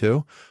referred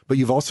to, but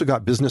you've also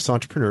got business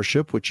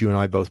entrepreneurship, which you and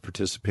I both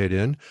participate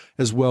in,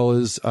 as well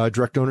as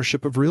direct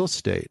ownership of real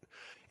estate.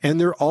 And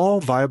they're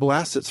all viable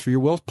assets for your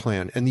wealth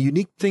plan. And the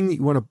unique thing that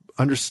you want to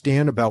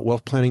understand about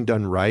wealth planning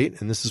done right,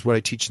 and this is what I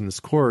teach in this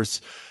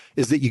course,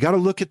 is that you got to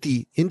look at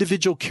the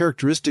individual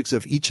characteristics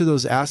of each of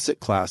those asset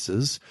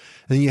classes.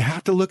 And then you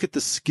have to look at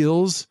the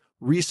skills,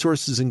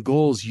 resources, and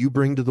goals you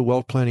bring to the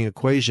wealth planning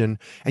equation,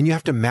 and you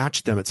have to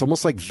match them. It's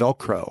almost like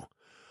Velcro,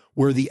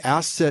 where the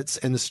assets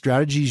and the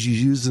strategies you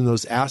use in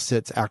those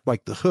assets act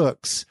like the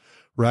hooks,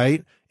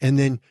 right? And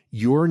then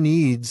your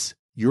needs,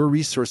 your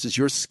resources,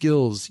 your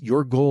skills,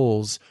 your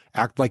goals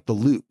act like the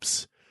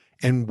loops.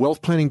 And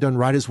wealth planning done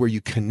right is where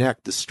you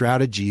connect the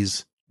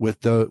strategies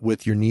with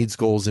your needs,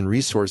 goals, and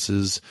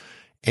resources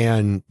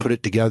and put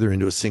it together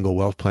into a single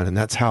wealth plan. And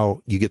that's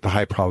how you get the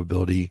high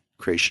probability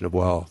creation of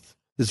wealth.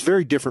 It's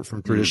very different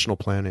from traditional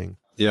planning.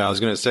 Yeah, I was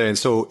going to say, and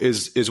so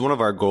is one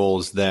of our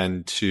goals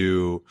then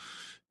to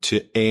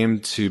aim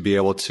to be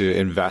able to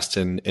invest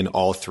in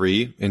all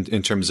three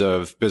in terms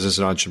of business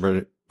and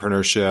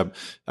entrepreneurship,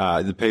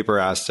 the paper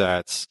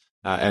assets,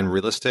 and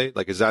real estate?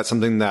 Like, is that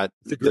something that...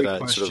 It's a great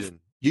question. Sort of...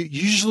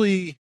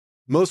 Usually,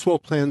 most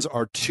wealth plans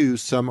are 2,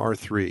 some are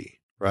 3,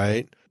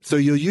 right? So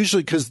you'll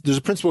usually, because there's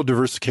a principle of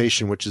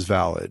diversification, which is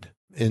valid.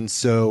 And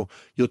so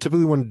you'll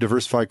typically want to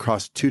diversify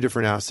across 2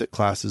 different asset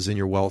classes in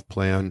your wealth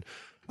plan.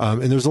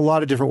 And there's a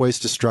lot of different ways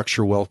to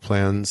structure wealth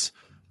plans.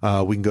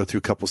 We can go through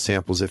a couple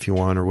samples if you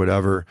want or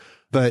whatever,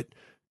 but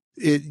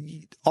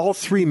all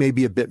 3 may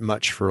be a bit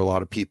much for a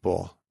lot of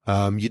people.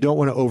 You don't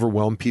want to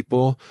overwhelm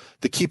people.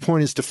 The key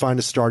point is to find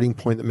a starting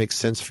point that makes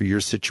sense for your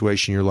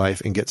situation, your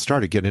life, and get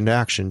started, get into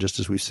action, just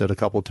as we've said a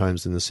couple of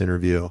times in this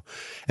interview.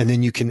 And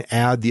then you can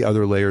add the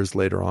other layers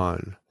later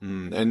on.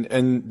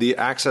 And the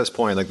access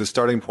point, like the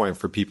starting point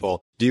for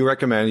people, do you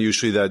recommend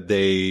usually that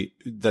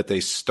they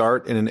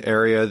start in an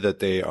area that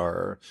they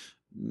are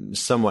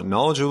somewhat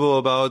knowledgeable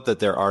about, that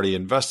they're already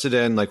invested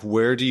in? Like,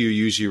 where do you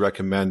usually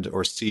recommend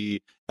or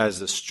see as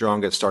the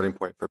strongest starting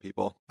point for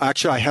people?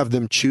 Actually, I have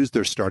them choose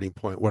their starting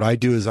point. What I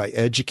do is I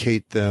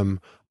educate them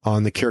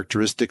on the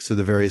characteristics of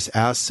the various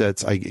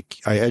assets. I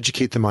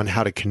educate them on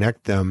how to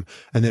connect them.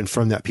 And then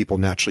from that, people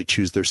naturally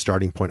choose their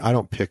starting point. I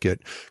don't pick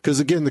it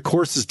because, again, the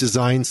course is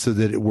designed so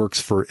that it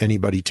works for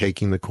anybody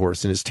taking the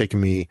course. And it's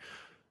taken me,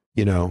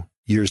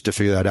 years to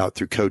figure that out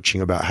through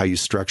coaching about how you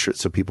structure it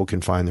so people can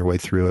find their way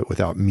through it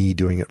without me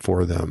doing it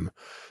for them.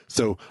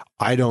 So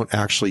I don't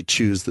actually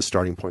choose the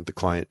starting point, the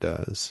client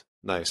does.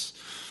 Nice.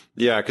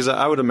 Yeah, because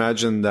I would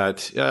imagine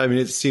that,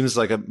 it seems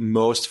like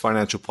most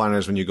financial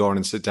planners, when you go in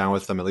and sit down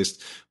with them, at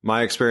least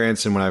my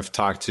experience, and when I've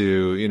talked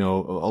to,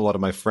 a lot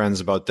of my friends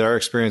about their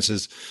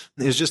experiences,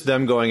 is just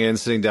them going in,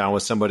 sitting down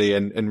with somebody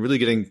and really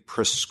getting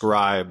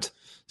prescribed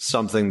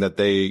something that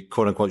they,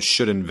 quote unquote,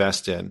 should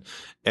invest in.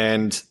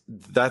 And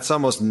that's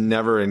almost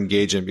never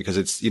engaging because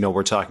it's,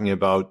 we're talking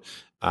about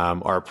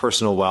our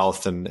personal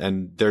wealth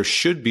and there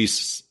should be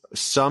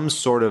some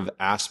sort of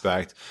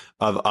aspect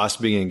of us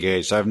being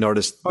engaged. I've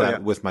noticed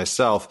that with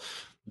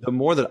myself. The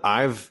more that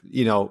I've,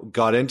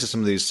 got into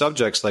some of these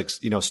subjects like,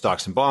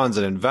 stocks and bonds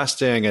and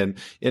investing and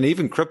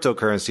even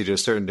cryptocurrency to a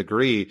certain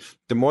degree,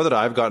 the more that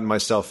I've gotten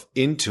myself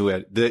into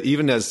it,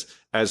 even as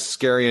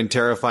scary and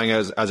terrifying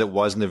as it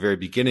was in the very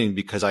beginning,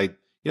 because I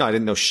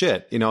didn't know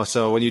shit,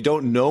 so when you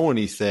don't know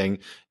anything,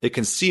 it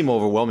can seem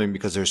overwhelming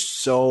because there's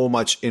so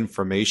much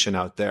information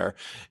out there.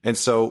 And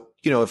so,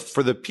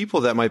 for the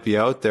people that might be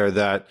out there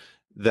that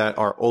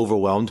are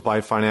overwhelmed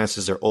by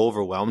finances, they're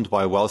overwhelmed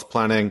by wealth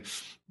planning,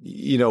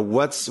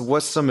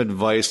 what's some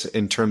advice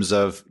in terms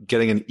of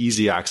getting an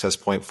easy access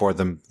point for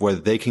them where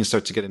they can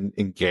start to get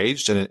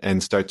engaged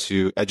and start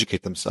to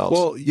educate themselves?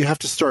 Well, you have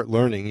to start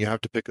learning. You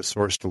have to pick a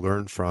source to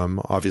learn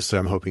from. Obviously,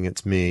 I'm hoping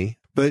it's me.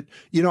 But,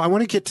 I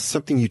want to get to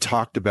something you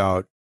talked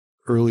about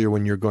earlier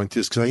when you're going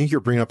through this, because I think you're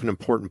bringing up an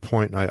important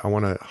point, and I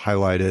want to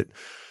highlight it,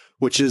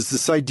 which is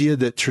this idea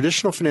that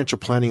traditional financial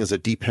planning is a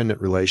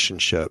dependent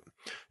relationship.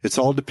 It's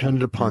all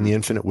dependent upon the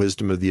infinite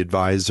wisdom of the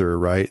advisor,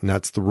 right? And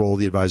that's the role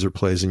the advisor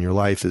plays in your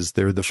life, is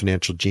they're the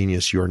financial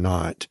genius. You're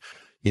not.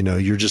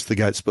 You're just the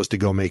guy that's supposed to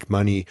go make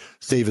money,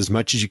 save as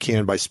much as you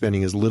can by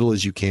spending as little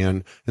as you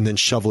can, and then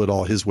shovel it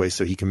all his way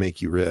so he can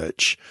make you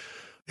rich.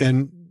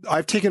 And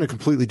I've taken a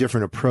completely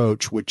different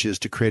approach, which is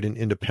to create an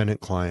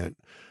independent client.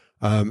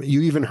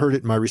 You even heard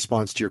it in my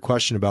response to your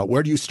question about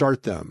where do you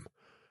start them,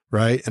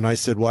 right? And I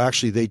said, well,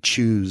 actually, they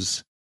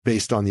choose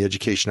based on the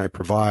education I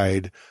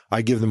provide.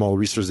 I give them all the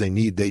resources they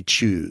need. They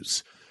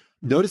choose.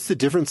 Notice the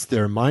difference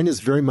there. Mine is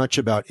very much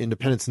about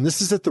independence. And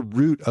this is at the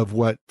root of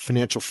what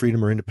financial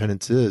freedom or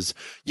independence is.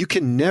 You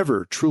can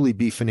never truly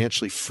be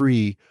financially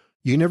free.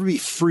 You can never be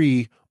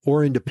free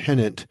or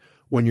independent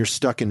when you're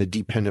stuck in a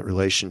dependent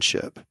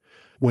relationship.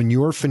 When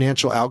your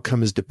financial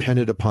outcome is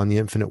dependent upon the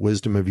infinite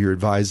wisdom of your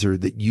advisor,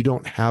 that you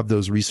don't have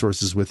those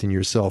resources within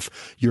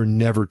yourself, you're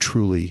never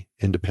truly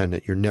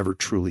independent. You're never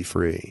truly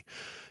free.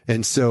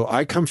 And so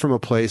I come from a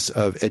place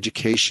of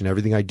education.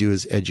 Everything I do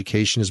is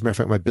education. As a matter of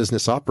fact, my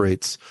business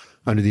operates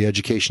under the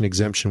education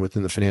exemption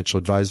within the financial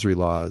advisory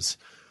laws.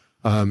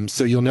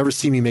 So you'll never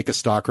see me make a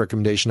stock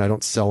recommendation. I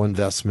don't sell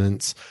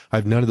investments. I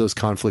have none of those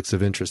conflicts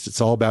of interest.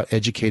 It's all about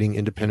educating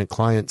independent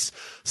clients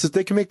so that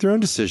they can make their own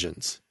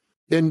decisions.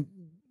 And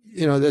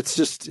that's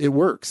just, it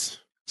works.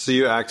 So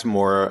you act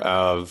more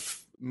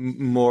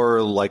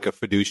like a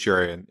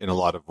fiduciary in a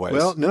lot of ways.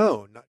 Well,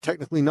 no,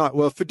 technically not.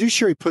 Well,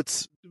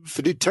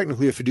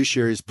 technically a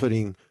fiduciary is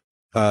putting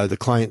the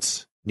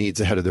client's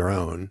needs ahead of their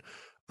own.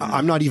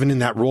 I'm not even in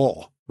that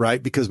role,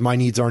 right? Because my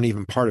needs aren't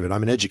even part of it.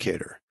 I'm an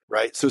educator,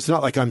 right? So it's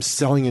not like I'm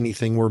selling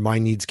anything where my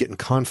needs get in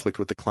conflict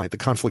with the client. The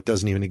conflict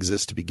doesn't even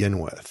exist to begin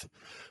with.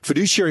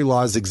 Fiduciary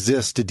laws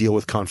exist to deal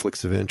with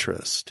conflicts of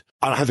interest.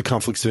 I don't have the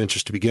conflicts of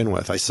interest to begin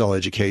with. I sell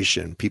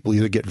education. People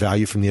either get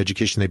value from the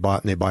education they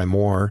bought and they buy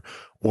more,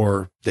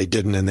 or they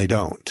didn't and they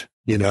don't,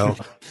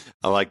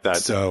 I like that.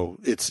 So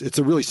it's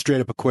a really straight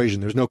up equation.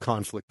 There's no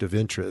conflict of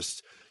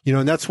interest.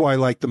 And that's why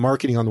like the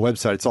marketing on the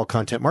website, it's all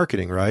content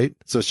marketing, right?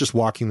 So it's just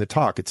walking the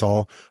talk. It's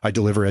all, I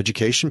deliver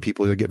education.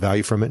 People either get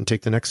value from it and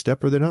take the next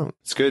step or they don't.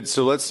 It's good.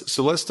 So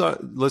let's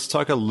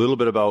talk a little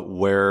bit about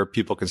where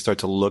people can start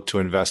to look to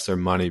invest their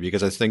money,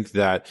 because I think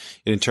that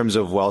in terms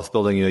of wealth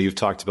building, you've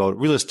talked about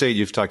real estate,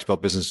 you've talked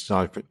about business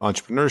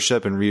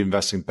entrepreneurship and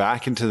reinvesting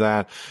back into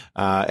that.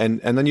 And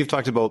then you've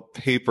talked about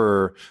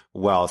paper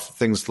wealth,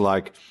 things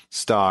like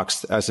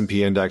stocks,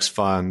 S&P index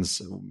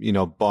funds,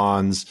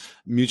 bonds,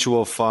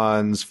 mutual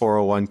funds,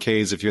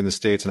 401ks if you're in the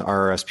States, and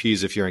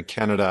RRSPs if you're in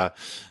Canada.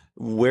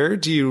 Where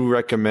do you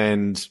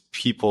recommend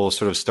people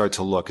sort of start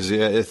to look? Because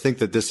I think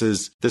that this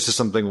is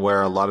something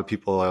where a lot of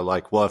people are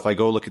like, well, if I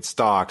go look at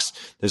stocks,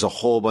 there's a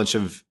whole bunch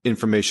of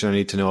information I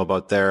need to know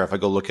about there. If I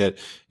go look at,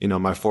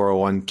 my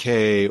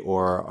 401k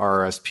or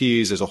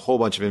RRSPs, there's a whole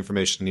bunch of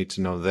information I need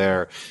to know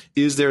there.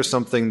 Is there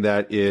something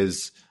that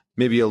is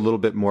maybe a little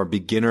bit more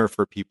beginner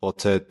for people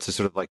to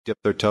sort of like dip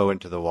their toe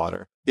into the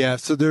water? Yeah.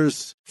 So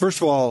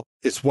first of all,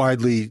 it's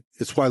widely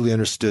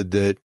understood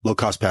that low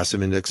cost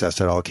passive index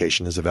asset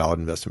allocation is a valid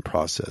investment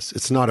process.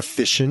 It's not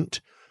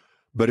efficient,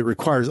 but it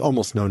requires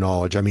almost no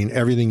knowledge. I mean,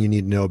 everything you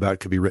need to know about it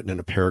could be written in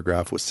a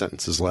paragraph with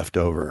sentences left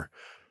over,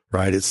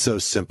 right? It's so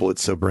simple.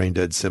 It's so brain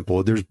dead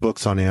simple. There's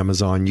books on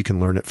Amazon. You can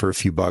learn it for a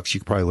few bucks. You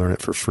can probably learn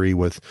it for free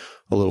with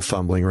a little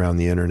fumbling around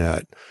the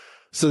internet.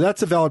 So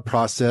that's a valid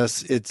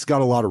process. It's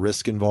got a lot of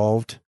risk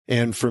involved.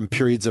 And from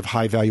periods of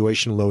high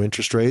valuation, low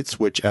interest rates,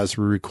 which as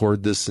we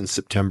record this in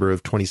September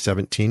of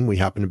 2017, we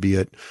happen to be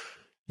at,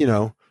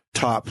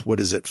 top, 5 or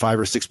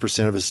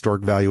 6% of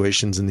historic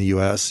valuations in the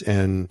US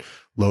and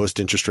lowest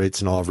interest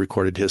rates in all of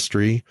recorded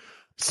history.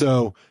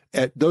 So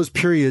at those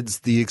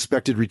periods, the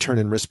expected return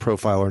and risk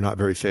profile are not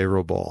very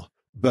favorable.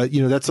 But,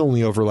 that's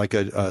only over like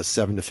a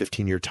 7 to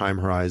 15 year time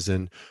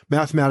horizon.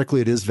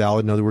 Mathematically, it is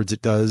valid. In other words,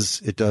 it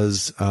does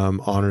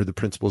honor the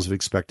principles of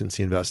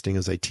expectancy investing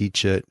as I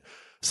teach it.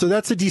 So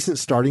that's a decent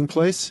starting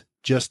place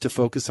just to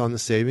focus on the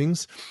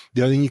savings.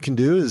 The other thing you can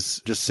do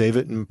is just save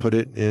it and put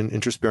it in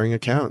interest-bearing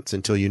accounts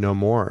until you know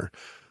more.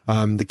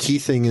 The key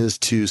thing is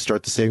to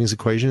start the savings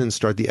equation and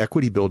start the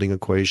equity building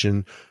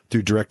equation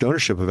through direct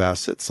ownership of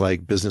assets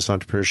like business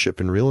entrepreneurship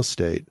and real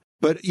estate.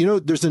 But,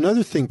 there's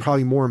another thing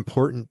probably more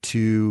important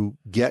to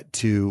get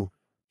to.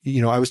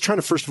 I was trying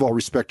to, first of all,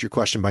 respect your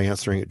question by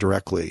answering it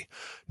directly.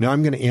 Now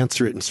I'm going to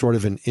answer it in sort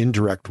of an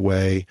indirect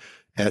way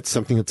at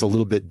something that's a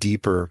little bit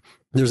deeper.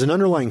 There's an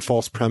underlying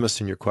false premise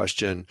in your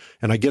question,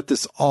 and I get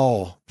this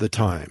all the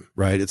time,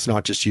 right? It's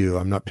not just you.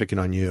 I'm not picking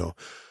on you.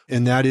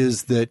 And that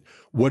is that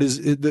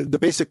the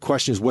basic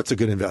question is, what's a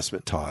good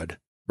investment, Todd?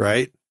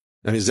 Right?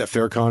 I mean, is that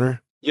fair,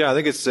 Connor? Yeah, I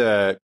think it's,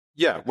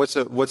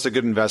 what's a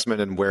good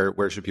investment and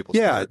where should people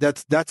start? Yeah,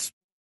 that's,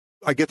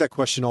 I get that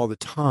question all the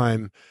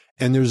time,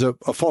 and there's a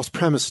false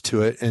premise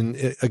to it.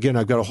 And again,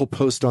 I've got a whole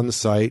post on the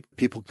site.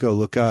 People can go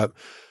look up,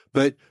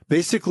 but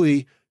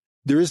basically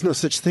there is no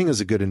such thing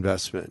as a good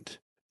investment.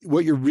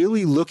 What you're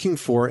really looking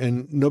for,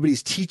 and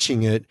nobody's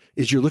teaching it,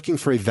 is you're looking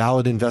for a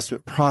valid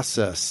investment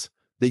process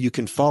that you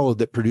can follow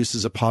that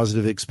produces a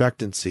positive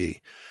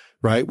expectancy,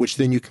 right? Which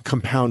then you can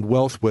compound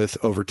wealth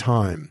with over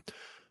time.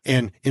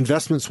 And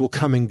investments will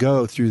come and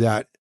go through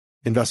that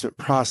investment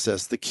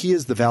process. The key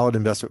is the valid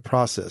investment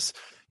process.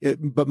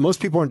 But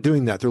most people aren't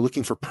doing that. They're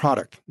looking for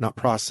product, not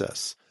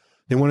process.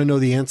 They want to know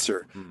the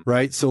answer,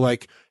 right? So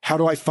like, how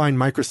do I find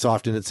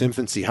Microsoft in its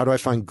infancy? How do I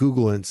find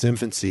Google in its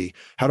infancy?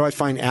 How do I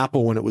find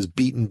Apple when it was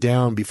beaten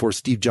down before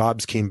Steve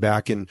Jobs came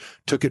back and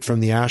took it from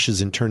the ashes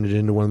and turned it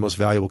into one of the most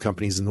valuable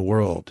companies in the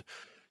world?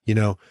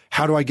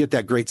 How do I get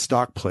that great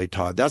stock play,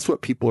 Todd? That's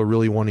what people are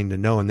really wanting to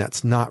know. And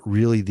that's not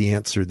really the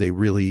answer.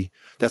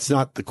 That's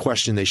not the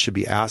question they should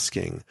be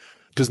asking,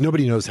 because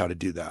nobody knows how to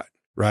do that.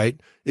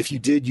 Right? If you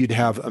did, you'd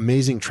have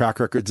amazing track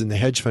records in the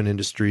hedge fund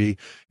industry,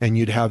 and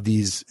you'd have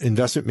these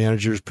investment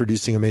managers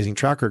producing amazing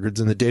track records,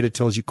 and the data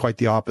tells you quite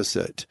the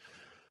opposite.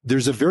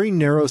 There's a very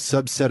narrow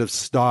subset of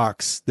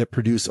stocks that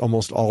produce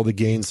almost all the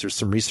gains. There's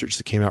some research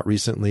that came out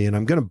recently, and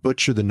I'm going to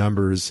butcher the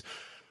numbers,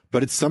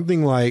 but it's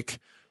something like,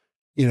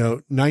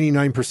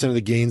 99% of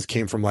the gains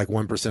came from like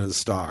 1% of the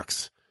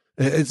stocks.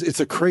 It's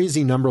a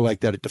crazy number like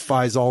that. It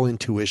defies all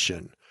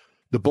intuition.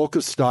 The bulk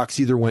of stocks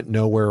either went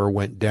nowhere or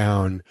went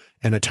down,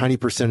 and a tiny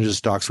percentage of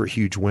stocks were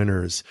huge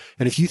winners.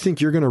 And if you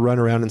think you're going to run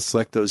around and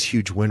select those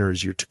huge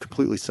winners, you're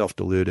completely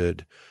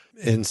self-deluded.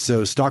 And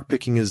so stock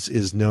picking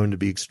is known to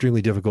be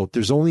extremely difficult.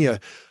 There's only a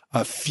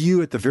a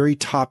few at the very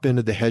top end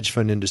of the hedge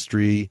fund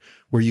industry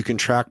where you can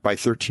track by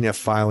 13F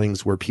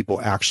filings where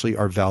people actually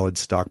are valid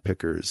stock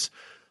pickers.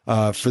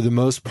 For the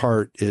most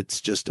part,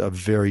 it's just a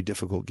very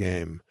difficult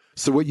game.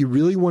 So what you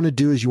really want to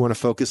do is you want to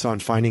focus on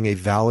finding a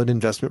valid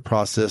investment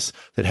process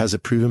that has a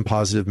proven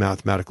positive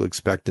mathematical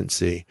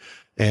expectancy.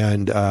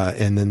 And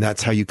then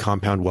that's how you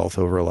compound wealth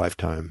over a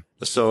lifetime.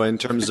 So in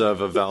terms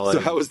of a valid,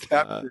 so how was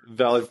that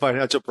valid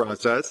financial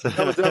process?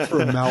 How was that for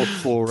a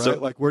mouthful, right? So,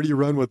 like, where do you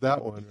run with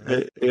that one?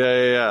 Right?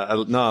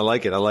 Yeah. No, I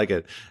like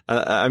it.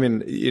 I mean,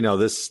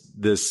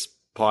 this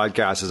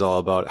podcast is all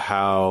about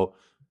how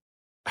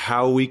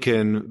we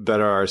can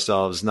better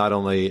ourselves, not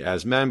only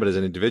as men, but as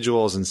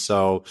individuals. And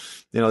so,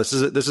 this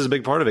is a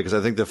big part of it, because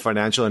I think the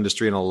financial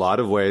industry in a lot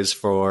of ways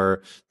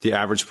for the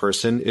average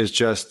person is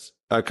just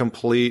a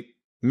complete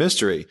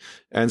mystery.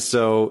 And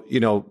so,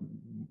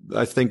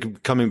 I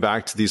think coming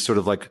back to these sort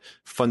of like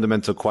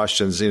fundamental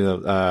questions,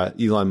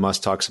 Elon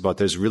Musk talks about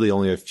there's really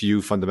only a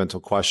few fundamental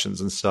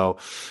questions. And so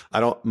I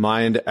don't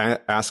mind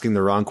asking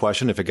the wrong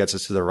question if it gets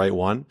us to the right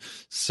one.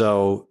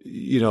 So,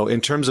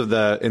 in terms of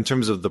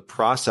the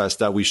process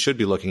that we should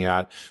be looking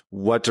at,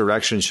 what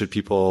direction should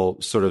people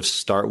sort of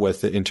start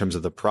with in terms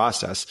of the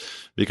process?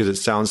 Because it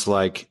sounds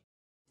like,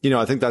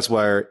 I think that's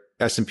where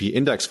S&P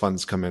index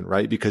funds come in,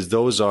 right? Because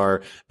those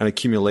are an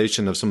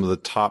accumulation of some of the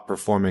top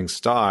performing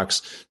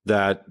stocks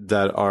that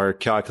are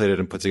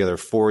calculated and put together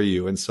for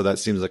you. And so that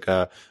seems like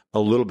a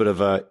little bit of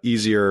a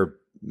easier,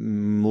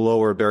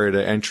 lower barrier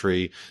to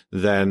entry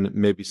than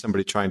maybe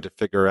somebody trying to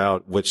figure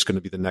out which is going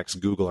to be the next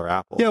Google or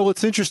Apple. Yeah, well,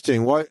 it's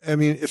interesting.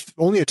 If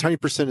only a tiny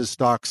percent of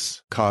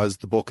stocks cause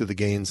the bulk of the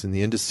gains in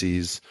the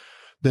indices,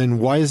 then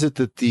why is it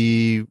that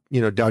the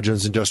Dow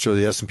Jones Industrial,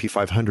 the S&P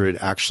 500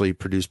 actually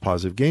produce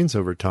positive gains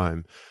over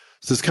time?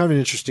 So it's kind of an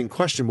interesting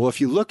question. Well,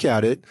 if you look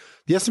at it,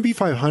 the S&P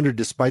 500,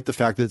 despite the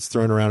fact that it's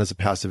thrown around as a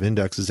passive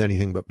index, is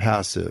anything but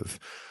passive.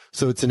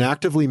 So it's an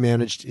actively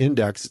managed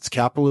index. It's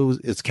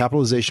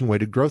capitalization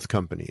weighted growth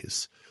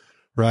companies,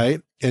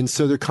 right? And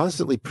so they're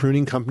constantly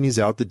pruning companies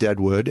out, the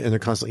deadwood, and they're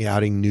constantly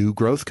adding new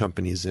growth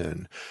companies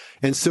in.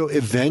 And so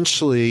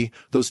eventually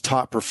those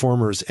top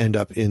performers end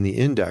up in the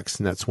index,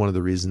 and that's one of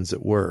the reasons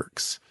it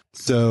works.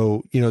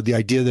 So, the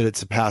idea that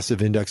it's a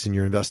passive index and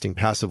you're investing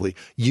passively,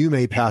 you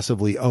may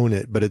passively own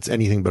it, but it's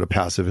anything but a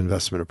passive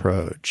investment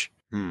approach.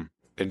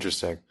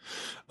 Interesting.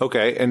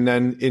 Okay. And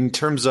then in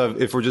terms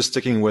of, if we're just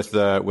sticking with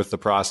the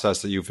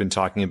process that you've been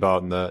talking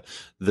about and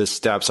the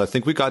steps, I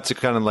think we got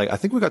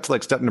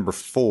to step number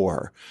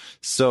 4.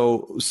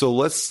 So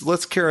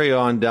let's carry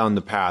on down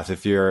the path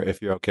if you're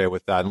okay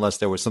with that, unless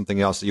there was something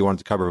else that you wanted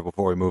to cover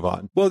before we move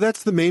on. Well,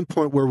 that's the main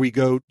point where we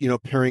go,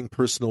 pairing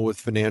personal with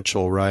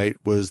financial, right?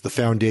 Was the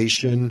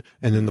foundation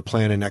and then the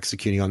plan and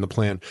executing on the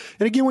plan.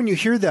 And again, when you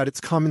hear that, it's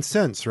common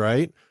sense,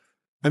 right?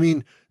 I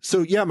mean,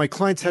 so yeah, my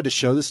clients had to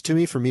show this to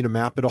me for me to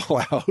map it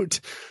all out.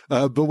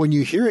 But when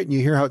you hear it and you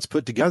hear how it's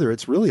put together,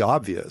 it's really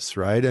obvious,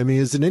 right? I mean,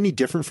 is it any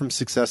different from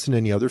success in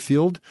any other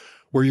field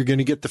where you're going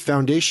to get the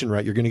foundation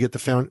right? You're going to get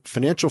the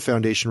financial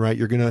foundation right.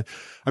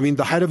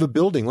 The height of a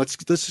building, let's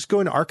just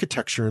go into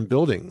architecture and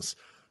buildings.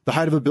 The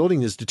height of a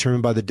building is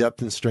determined by the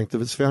depth and strength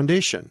of its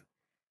foundation,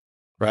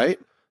 right?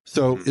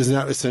 So isn't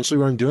that essentially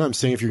what I'm doing? I'm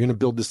saying if you're going to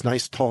build this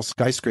nice tall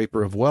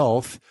skyscraper of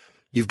wealth,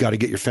 you've got to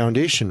get your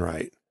foundation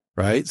right.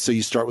 Right? So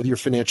you start with your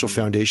financial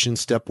foundation,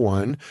 step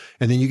 1,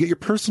 and then you get your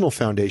personal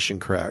foundation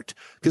correct.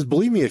 Because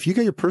believe me, if you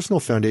get your personal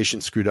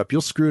foundation screwed up,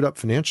 you'll screw it up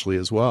financially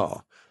as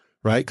well.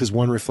 Right? Because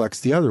one reflects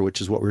the other,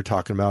 which is what we were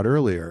talking about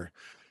earlier.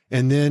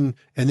 And then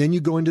you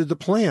go into the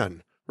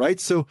plan, right?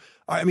 So,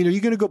 are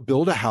you going to go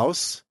build a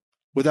house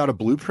without a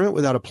blueprint,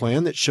 without a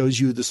plan that shows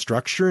you the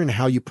structure and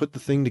how you put the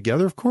thing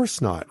together? Of course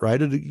not,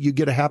 right? You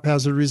get a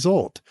haphazard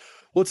result.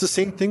 Well, it's the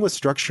same thing with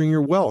structuring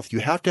your wealth. You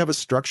have to have a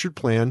structured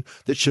plan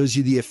that shows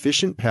you the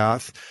efficient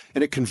path,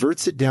 and it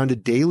converts it down to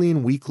daily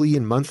and weekly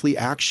and monthly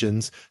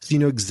actions so you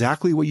know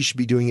exactly what you should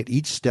be doing at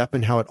each step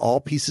and how it all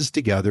pieces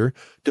together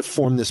to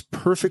form this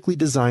perfectly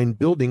designed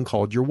building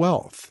called your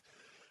wealth,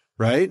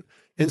 right?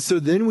 And so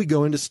then we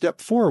go into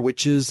step 4,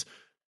 which is,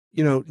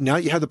 now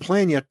you have the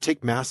plan, you have to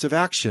take massive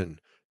action.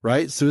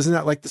 Right? So isn't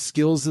that like the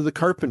skills of the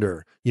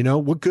carpenter?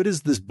 What good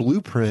is this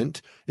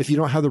blueprint if you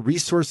don't have the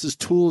resources,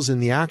 tools,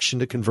 and the action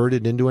to convert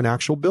it into an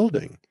actual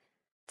building?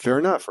 Fair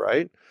enough,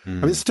 right?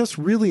 It's just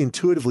really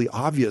intuitively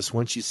obvious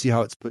once you see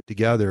how it's put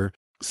together.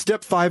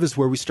 Step 5 is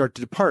where we start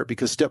to depart,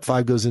 because step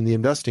 5 goes in the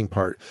investing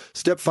part.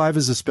 Step 5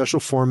 is a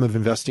special form of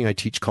investing I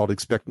teach called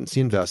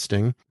expectancy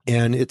investing.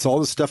 And it's all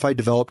the stuff I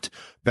developed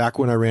back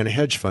when I ran a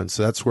hedge fund.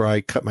 So that's where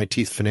I cut my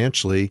teeth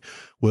financially,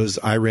 was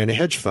I ran a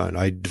hedge fund.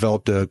 I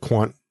developed a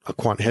quant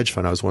hedge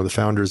fund. I was one of the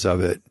founders of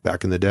it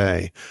back in the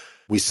day.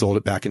 We sold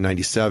it back in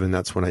 97.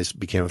 That's when I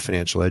became a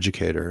financial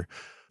educator.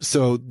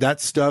 So that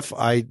stuff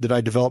that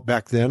I developed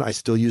back then, I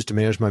still use to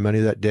manage my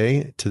money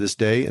to this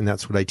day. And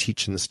that's what I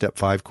teach in the step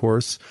 5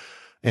 course.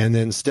 And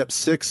then step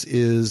 6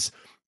 is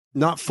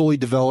not fully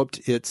developed.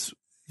 It's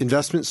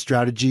investment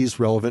strategies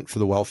relevant for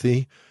the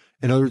wealthy.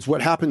 In other words,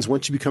 what happens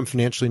once you become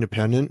financially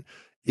independent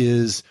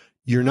is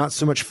you're not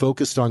so much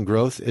focused on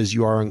growth as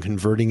you are on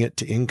converting it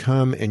to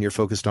income, and you're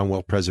focused on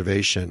wealth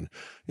preservation.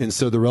 And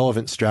so the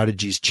relevant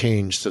strategies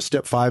change. So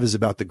step 5 is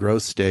about the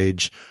growth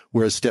stage,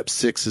 whereas step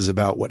 6 is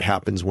about what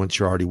happens once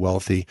you're already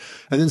wealthy.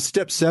 And then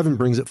step 7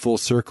 brings it full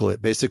circle.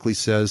 It basically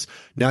says,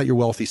 now you're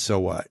wealthy, so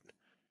what?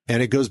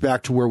 And it goes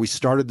back to where we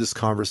started this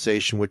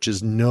conversation, which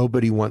is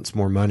nobody wants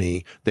more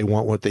money. They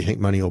want what they think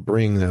money will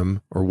bring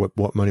them, or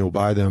what money will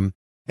buy them.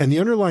 And the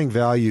underlying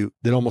value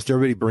that almost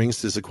everybody brings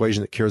to this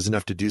equation that cares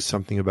enough to do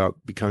something about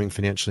becoming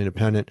financially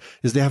independent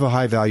is they have a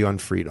high value on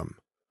freedom.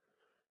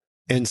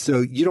 And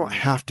so you don't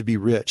have to be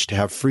rich to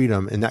have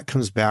freedom. And that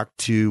comes back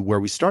to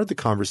where we started the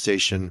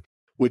conversation,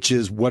 which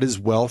is what is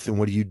wealth and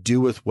what do you do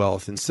with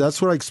wealth? And so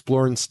that's what I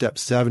explore in step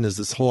 7 is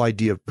this whole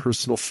idea of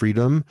personal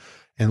freedom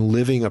and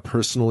living a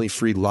personally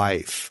free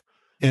life.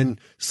 And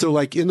so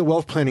like in the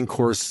wealth planning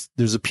course,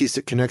 there's a piece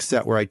that connects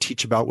that where I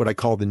teach about what I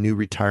call the new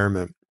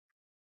retirement.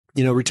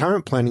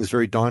 Retirement planning is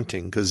very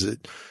daunting because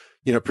it,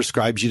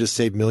 prescribes you to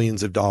save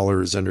millions of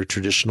dollars under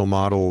traditional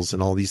models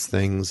and all these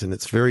things. And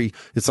it's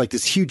like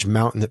this huge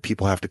mountain that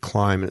people have to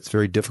climb, and it's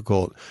very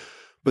difficult.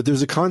 But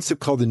there's a concept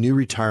called the new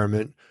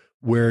retirement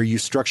where you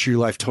structure your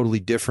life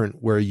totally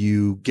different, where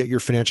you get your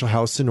financial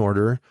house in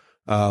order,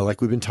 like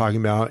we've been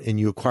talking about, and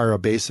you acquire a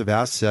base of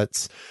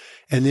assets.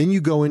 And then you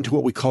go into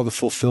what we call the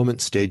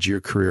fulfillment stage of your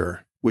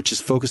career, which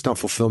is focused on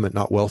fulfillment,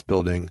 not wealth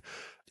building.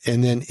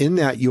 And then in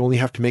that, you only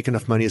have to make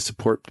enough money to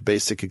support the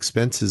basic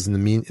expenses.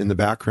 In the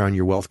background,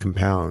 your wealth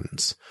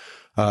compounds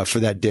for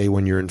that day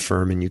when you're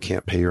infirm and you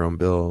can't pay your own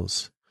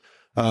bills.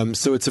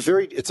 So it's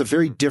a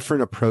very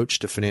different approach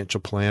to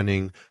financial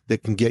planning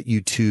that can get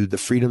you to the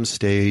freedom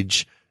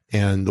stage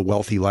and the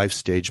wealthy life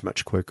stage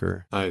much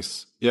quicker.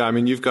 Nice. Yeah. I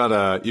mean, you've got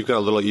a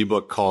little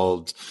ebook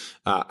called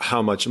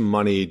How Much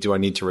Money Do I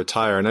Need to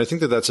Retire? And I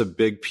think that that's a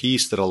big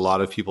piece that a lot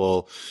of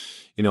people,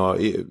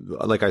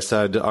 like I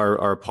said,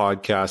 our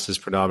podcast is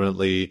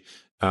predominantly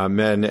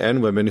men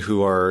and women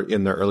who are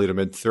in their early to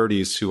mid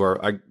 30s who are,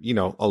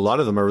 a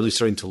lot of them are really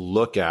starting to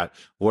look at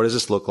what does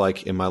this look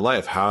like in my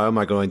life? How am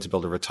I going to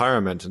build a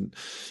retirement? And,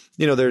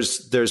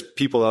 there's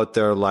people out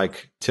there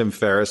like Tim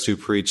Ferriss who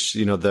preach,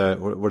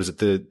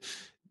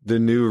 the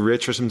new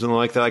rich or something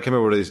like that. I can't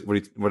remember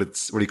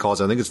what he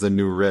calls it. I think it's the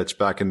new rich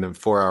back in the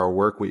 4-hour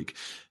work week,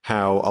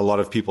 how a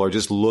lot of people are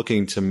just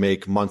looking to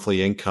make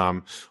monthly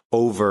income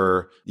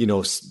over,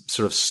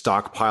 sort of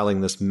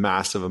stockpiling this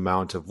massive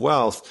amount of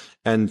wealth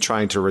and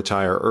trying to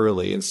retire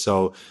early. And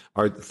so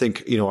our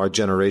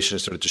generation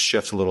has started to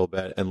shift a little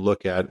bit and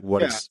look at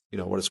what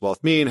does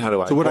wealth mean? How do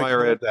I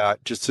acquire it?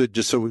 That just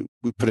so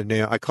we put it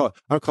down, I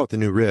don't call it the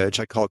new rich.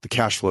 I call it the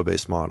cash flow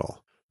based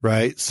model.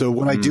 Right. So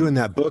what I do in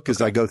that book is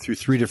I go through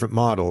 3 different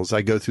models.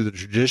 I go through the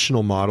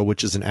traditional model,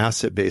 which is an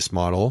asset-based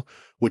model,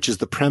 which is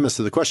the premise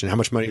of the question. How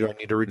much money do I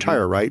need to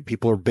retire? Right.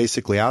 People are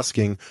basically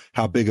asking,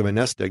 how big of a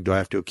nest egg do I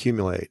have to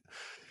accumulate?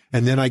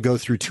 And then I go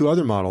through 2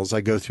 other models.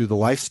 I go through the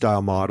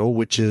lifestyle model,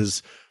 which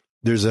is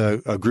there's a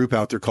group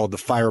out there called the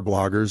FIRE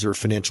bloggers, or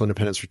Financial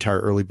Independence Retire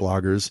Early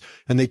bloggers.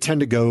 And they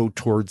tend to go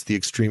towards the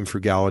extreme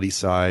frugality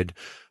side.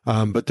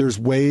 But there's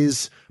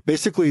ways,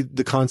 basically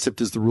the concept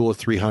is the rule of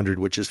 300,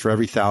 which is for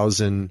every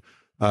 1,000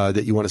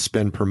 that you want to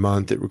spend per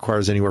month, it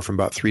requires anywhere from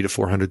about $300,000 to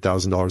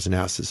 $400,000 in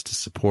assets to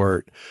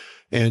support.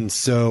 And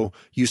so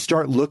you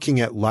start looking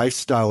at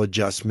lifestyle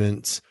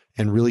adjustments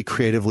and really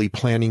creatively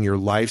planning your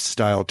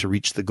lifestyle to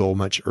reach the goal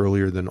much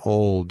earlier than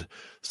old.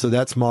 So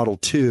that's model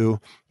 2.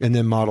 And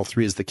then model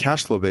 3 is the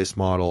cash flow based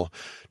model.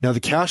 Now,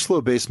 the cash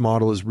flow based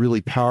model is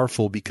really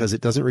powerful because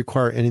it doesn't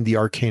require any of the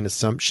arcane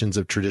assumptions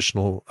of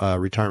traditional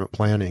retirement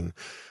planning.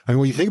 I mean,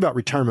 when you think about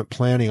retirement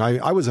planning,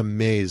 I was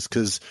amazed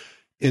because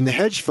in the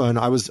hedge fund,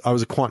 I was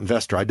a quant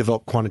investor. I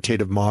developed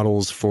quantitative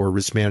models for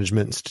risk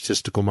management and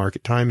statistical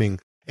market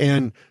timing.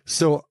 And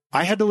so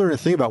I had to learn a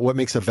thing about what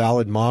makes a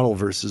valid model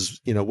versus,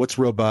 what's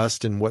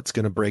robust and what's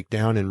going to break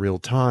down in real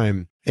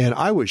time. And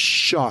I was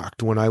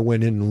shocked when I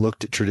went in and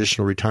looked at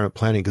traditional retirement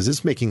planning because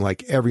it's making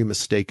like every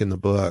mistake in the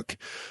book.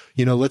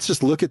 Let's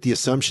just look at the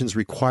assumptions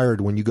required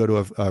when you go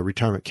to a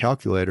retirement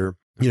calculator.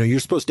 You're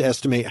supposed to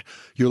estimate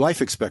your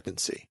life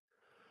expectancy.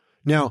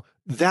 Now,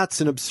 that's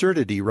an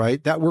absurdity,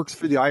 right? That works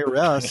for the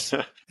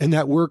IRS and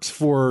that works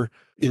for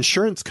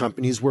insurance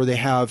companies where they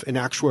have an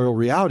actuarial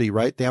reality,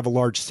 right? They have a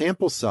large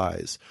sample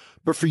size.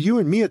 But for you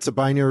and me, it's a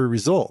binary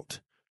result,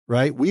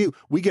 right?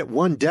 We get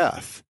one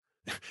death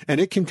and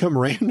it can come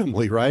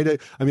randomly, right?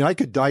 I mean, I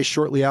could die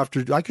shortly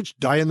after, I could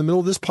die in the middle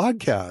of this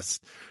podcast,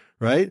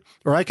 right?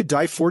 Or I could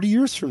die 40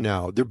 years from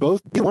now. They're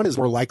both, one is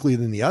more likely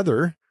than the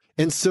other.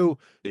 And so,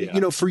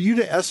 for you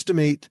to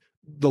estimate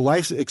the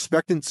life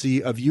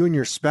expectancy of you and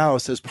your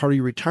spouse as part of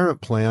your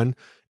retirement plan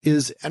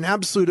is an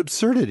absolute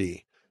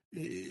absurdity.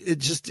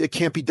 It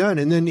can't be done.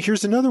 And then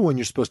here's another one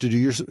you're supposed to do.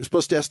 You're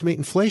supposed to estimate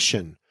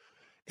inflation.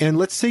 And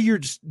let's say you're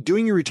just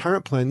doing your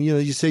retirement plan.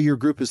 You say your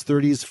group is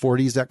 30s,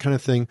 40s, that kind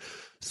of thing.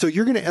 So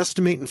you're going to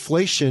estimate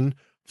inflation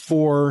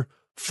for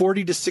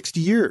 40 to 60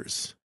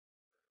 years,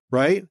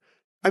 right?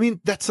 I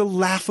mean, that's a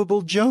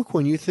laughable joke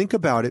when you think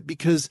about it,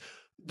 because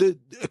The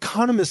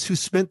economists who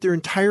spent their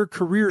entire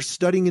career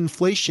studying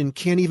inflation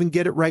can't even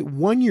get it right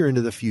 1 year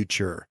into the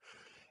future.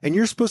 And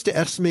you're supposed to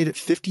estimate it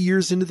 50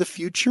 years into the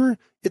future?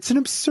 It's an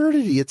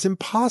absurdity. It's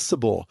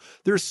impossible.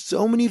 There's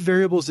so many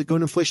variables that go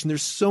into inflation.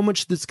 There's so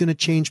much that's going to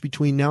change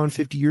between now and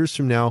 50 years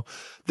from now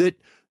that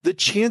the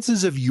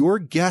chances of your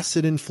guess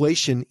at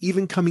inflation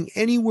even coming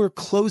anywhere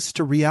close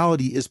to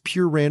reality is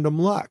pure random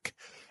luck.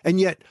 And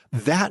yet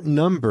that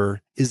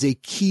number is a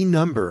key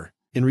number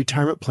in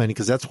retirement planning,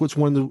 because that's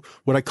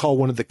what I call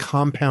one of the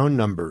compound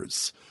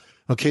numbers.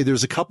 Okay,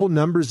 there's a couple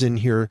numbers in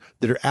here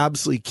that are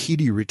absolutely key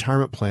to your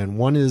retirement plan.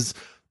 One is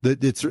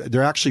that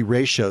they're actually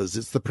ratios.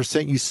 It's the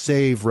percent you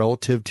save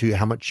relative to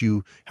how much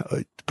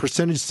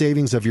percentage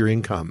savings of your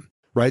income,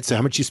 right? So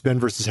how much you spend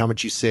versus how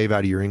much you save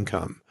out of your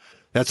income.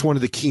 That's one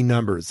of the key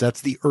numbers.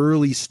 That's the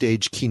early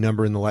stage key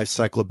number in the life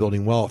cycle of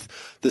building wealth.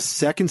 The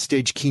second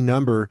stage key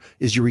number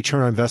is your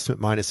return on investment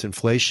minus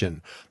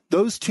inflation.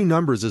 Those two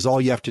numbers is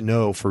all you have to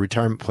know for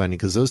retirement planning,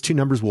 because those two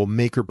numbers will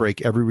make or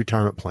break every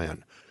retirement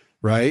plan,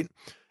 right?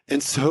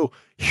 And so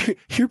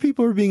here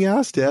people are being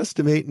asked to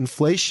estimate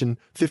inflation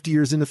 50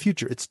 years in the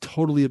future. It's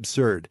totally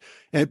absurd.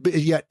 But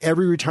yet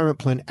every retirement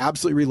plan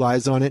absolutely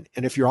relies on it.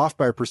 And if you're off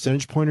by a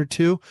percentage point or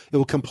two, it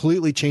will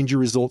completely change your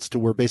results to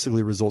where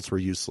basically results were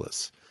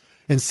useless.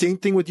 And same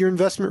thing with your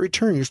investment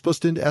return. You're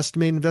supposed to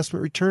estimate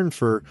investment return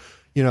for,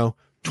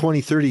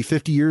 20, 30,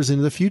 50 years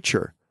into the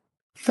future.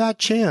 Fat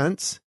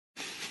chance.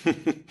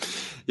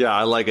 Yeah,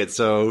 I like it.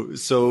 So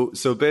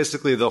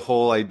basically the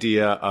whole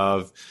idea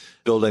of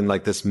building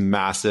like this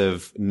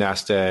massive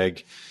nest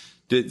egg,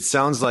 it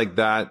sounds like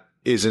that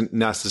isn't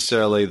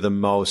necessarily the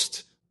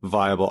most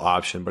viable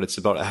option, but it's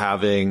about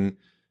having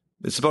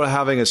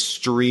a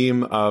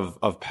stream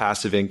of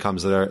passive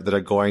incomes that are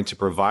going to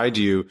provide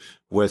you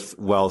with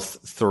wealth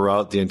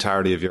throughout the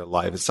entirety of your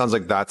life. It sounds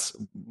like that's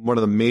one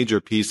of the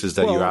major pieces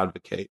that you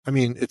advocate. I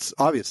mean, it's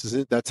obvious,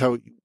 isn't it? That's how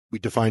we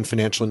define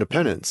financial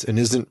independence. And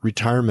isn't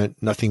retirement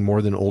nothing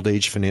more than old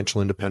age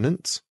financial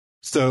independence?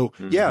 So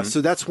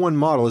so that's one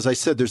model. As I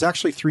said, there's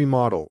actually 3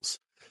 models.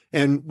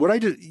 And what I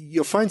do,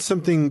 you'll find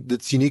something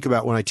that's unique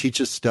about when I teach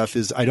this stuff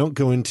is I don't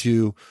go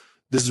into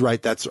this is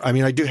right.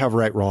 I do have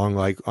right, wrong,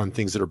 like on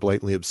things that are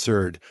blatantly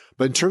absurd.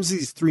 But in terms of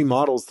these 3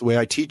 models, the way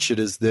I teach it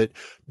is that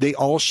they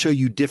all show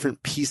you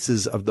different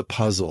pieces of the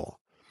puzzle.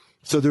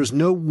 So there's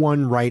no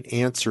one right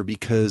answer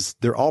because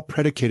they're all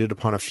predicated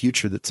upon a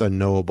future that's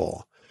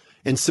unknowable.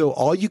 And so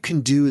all you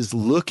can do is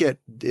look at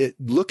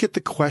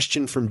the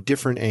question from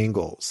different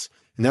angles.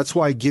 And that's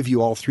why I give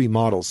you all 3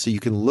 models. So you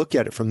can look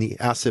at it from the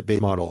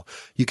asset-based model.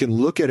 You can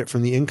look at it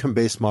from the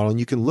income-based model, and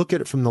you can look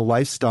at it from the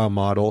lifestyle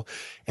model.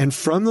 And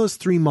from those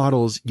 3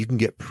 models, you can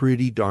get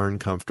pretty darn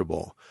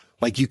comfortable.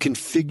 Like you can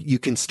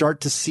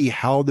start to see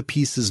how the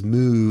pieces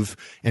move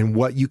and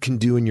what you can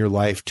do in your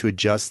life to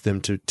adjust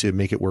them to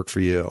make it work for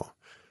you.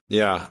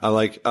 Yeah, I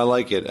like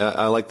it.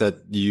 I like that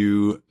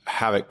you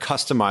have it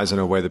customized in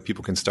a way that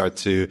people can start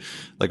to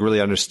like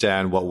really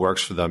understand what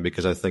works for them,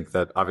 because I think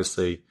that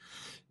obviously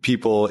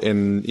people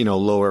in,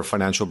 lower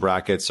financial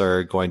brackets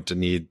are going to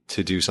need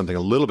to do something a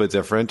little bit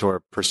different,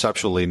 or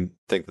perceptually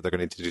think that they're going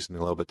to need to do something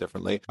a little bit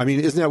differently. I mean,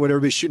 isn't that what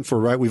everybody's shooting for,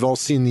 right? We've all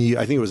seen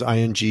I think it was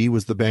ING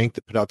was the bank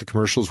that put out the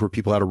commercials where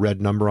people had a red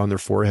number on their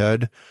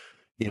forehead,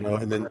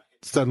 and then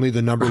suddenly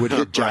the number would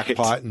hit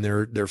jackpot and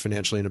they're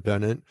financially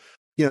independent.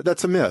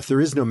 That's a myth.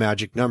 There is no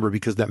magic number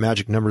because that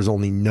magic number is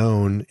only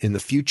known in the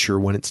future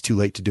when it's too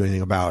late to do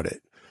anything about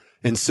it.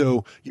 And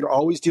so you're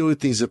always dealing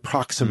with these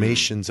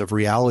approximations of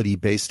reality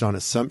based on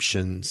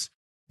assumptions.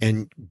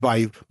 And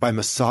by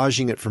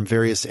massaging it from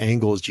various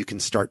angles, you can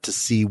start to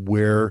see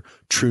where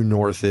true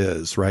north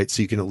is, right?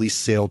 So you can at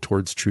least sail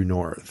towards true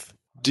north.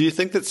 Do you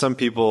think that some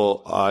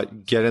people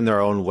get in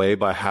their own way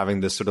by having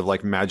this sort of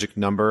like magic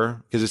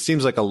number? Because it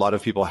seems like a lot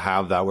of people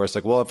have that, where it's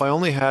like, well, if I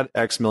only had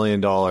X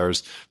million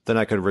dollars, then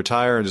I could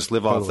retire and just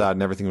live off that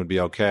and everything would be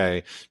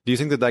okay. Do you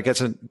think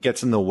that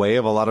gets in the way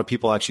of a lot of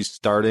people actually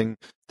starting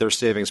their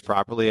savings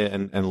properly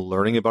and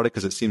learning about it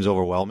because it seems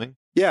overwhelming?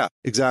 Yeah,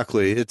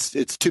 exactly.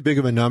 It's too big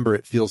of a number.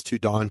 It feels too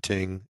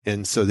daunting.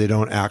 And so they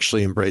don't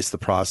actually embrace the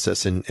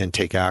process and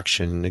take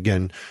action. And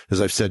again,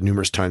 as I've said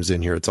numerous times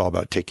in here, it's all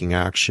about taking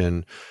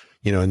action,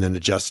 and then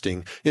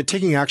adjusting and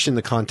taking action in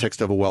the context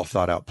of a well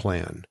thought out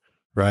plan.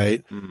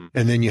 Right. Mm-hmm.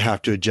 And then you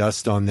have to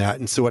adjust on that.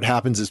 And so what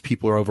happens is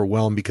people are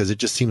overwhelmed because it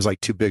just seems like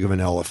too big of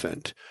an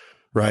elephant.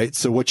 Right.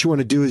 So what you want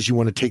to do is you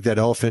want to take that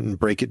elephant and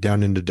break it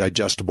down into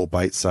digestible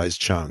bite-sized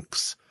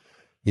chunks.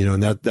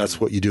 And that's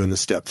what you do in the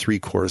step 3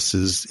 course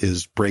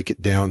is break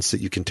it down so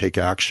that you can take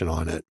action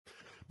on it.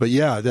 But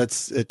yeah,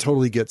 it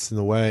totally gets in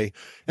the way.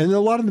 And a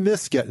lot of the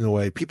myths get in the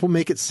way. People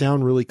make it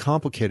sound really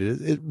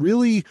complicated. It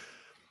really,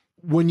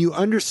 when you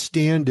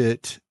understand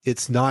it,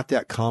 it's not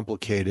that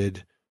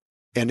complicated.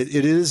 And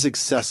it is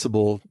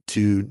accessible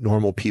to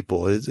normal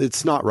people.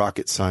 It's not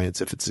rocket science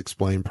if it's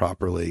explained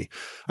properly.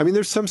 I mean,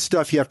 there's some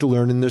stuff you have to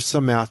learn and there's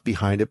some math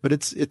behind it, but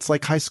it's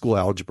like high school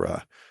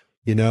algebra.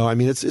 I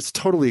mean, it's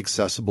totally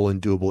accessible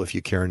and doable if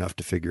you care enough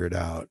to figure it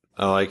out.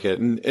 I like it.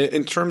 And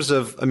in terms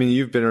of, I mean,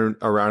 you've been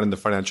around in the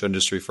financial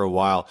industry for a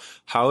while.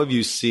 How have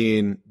you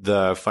seen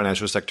the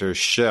financial sector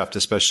shift,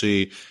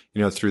 especially,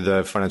 through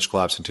the financial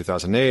collapse in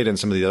 2008 and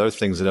some of the other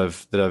things that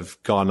have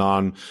gone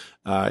on,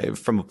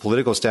 from a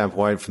political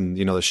standpoint, from,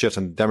 the shift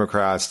in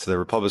Democrats to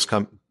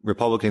the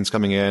Republicans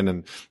coming in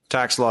and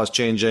tax laws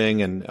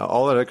changing and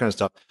all that kind of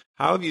stuff.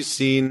 How have you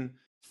seen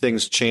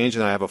things change?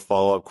 And I have a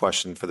follow-up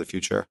question for the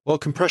future. Well,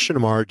 compression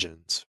of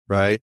margins,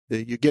 right?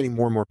 You're getting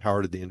more and more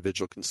power to the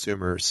individual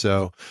consumer.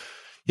 So,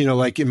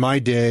 like in my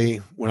day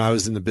when I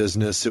was in the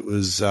business, it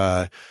was,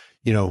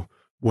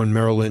 when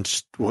Merrill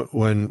Lynch,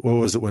 when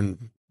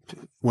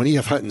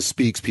E.F. Hutton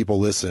speaks, people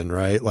listen,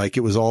 right? Like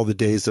it was all the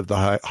days of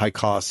the high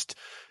cost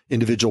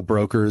individual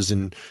brokers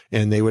and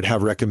they would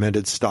have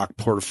recommended stock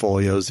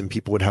portfolios and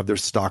people would have their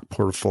stock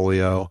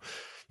portfolio.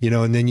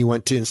 And then you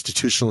went to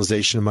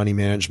institutionalization of money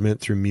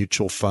management through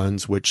mutual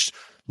funds, which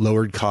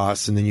lowered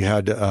costs. And then you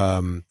had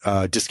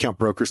discount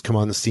brokers come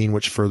on the scene,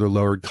 which further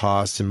lowered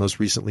costs. And most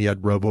recently, you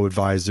had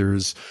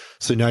robo-advisors.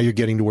 So now you're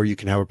getting to where you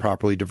can have a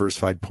properly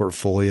diversified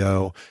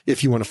portfolio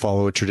if you want to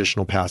follow a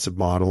traditional passive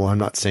model. I'm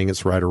not saying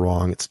it's right or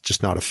wrong. It's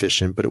just not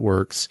efficient, but it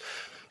works.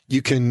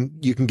 You can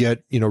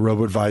get,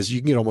 robo-advisors.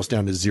 You can get almost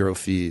down to zero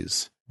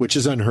fees, which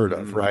is unheard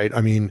of, right?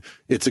 I mean,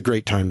 it's a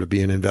great time to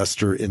be an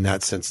investor in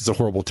that sense. It's a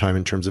horrible time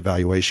in terms of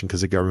valuation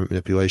because of government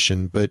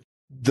manipulation. But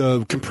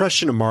the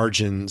compression of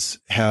margins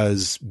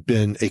has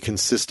been a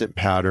consistent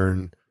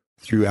pattern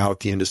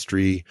throughout the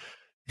industry,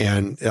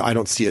 and I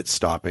don't see it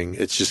stopping.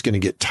 It's just going to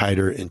get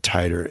tighter and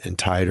tighter and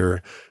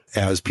tighter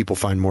as people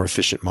find more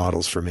efficient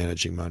models for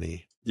managing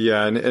money.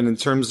 Yeah, and in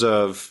terms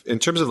of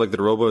like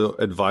the robo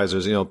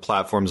advisors,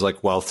 platforms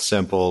like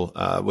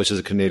Wealthsimple, which is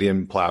a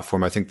Canadian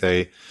platform, I think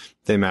they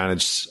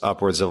manage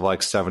upwards of like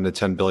 $7 to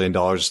 $10 billion,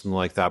 something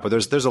like that. But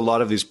there's a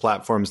lot of these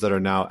platforms that are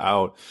now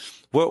out.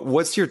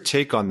 What's your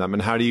take on them,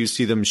 and how do you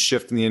see them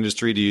shift in the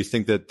industry? Do you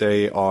think that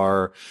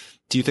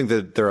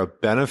they're a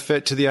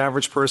benefit to the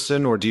average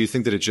person, or do you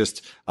think that it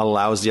just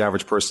allows the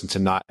average person to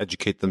not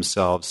educate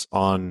themselves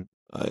on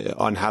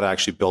how to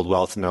actually build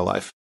wealth in their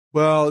life?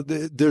 Well,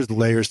 there's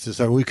layers to this.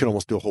 I mean, we could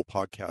almost do a whole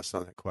podcast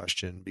on that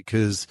question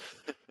because,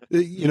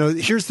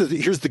 here's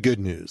the good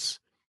news.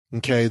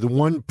 Okay. The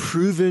one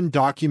proven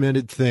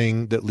documented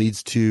thing that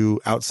leads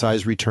to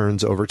outsized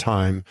returns over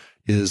time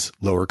is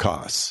lower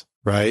costs,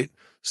 right?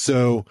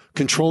 So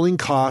controlling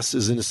costs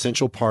is an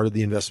essential part of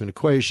the investment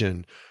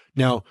equation.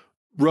 Now,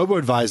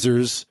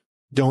 robo-advisors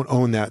don't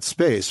own that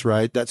space,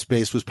 right? That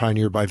space was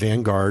pioneered by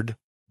Vanguard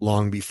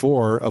long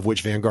before, of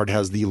which Vanguard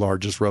has the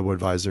largest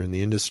robo-advisor in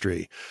the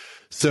industry.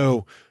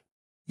 So,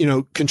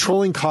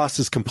 controlling costs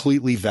is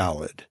completely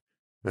valid.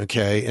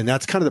 Okay. And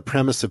that's kind of the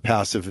premise of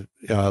passive,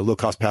 low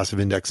cost passive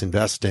index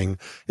investing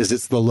is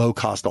it's the low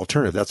cost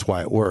alternative. That's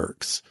why it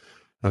works.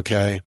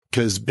 Okay.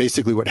 Because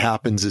basically what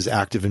happens is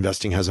active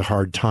investing has a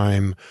hard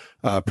time,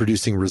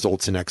 producing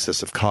results in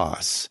excess of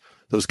costs.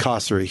 Those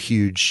costs are a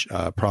huge,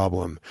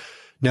 problem.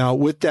 Now,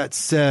 with that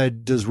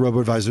said, does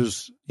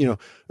robo-advisors,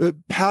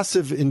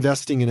 passive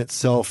investing in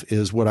itself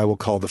is what I will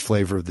call the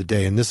flavor of the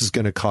day. And this is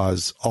going to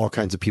cause all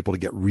kinds of people to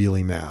get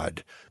really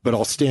mad, but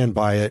I'll stand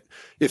by it.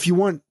 If you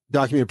want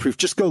documented proof,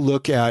 just go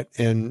look at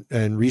and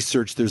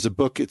research. There's a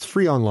book. It's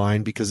free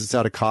online because it's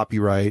out of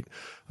copyright.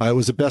 It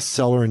was a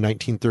bestseller in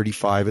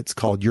 1935. It's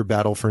called Your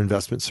Battle for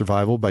Investment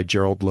Survival by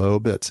Gerald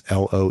Loeb. That's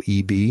Loeb.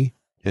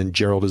 And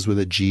Gerald is with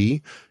a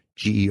G.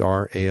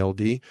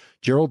 Gerald.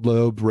 Gerald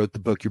Loeb wrote the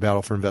book, Your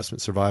Battle for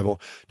Investment Survival.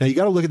 Now you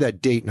got to look at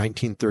that date,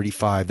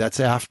 1935. That's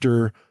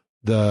after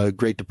the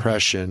Great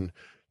Depression,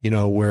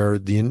 where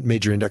the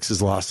major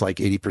indexes lost like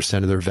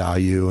 80% of their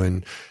value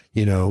and,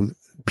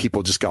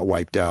 people just got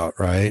wiped out.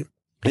 Right.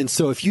 And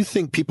so if you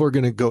think people are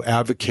going to go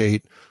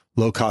advocate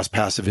low cost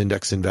passive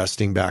index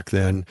investing back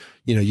then,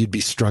 you'd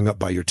be strung up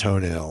by your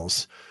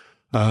toenails.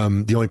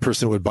 The only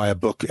person who would buy a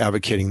book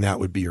advocating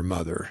that would be your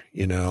mother,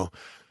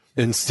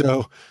 And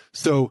so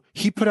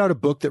he put out a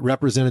book that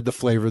represented the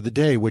flavor of the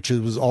day, which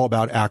was all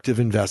about active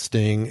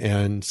investing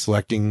and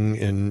selecting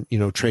and,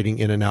 trading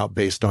in and out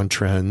based on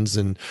trends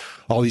and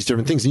all these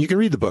different things. And you can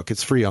read the book.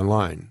 It's free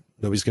online.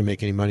 Nobody's going to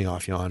make any money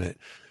off you on it.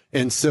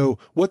 And so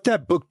what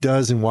that book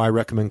does and why I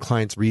recommend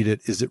clients read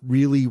it is it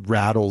really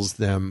rattles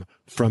them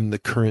from the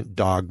current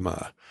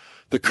dogma.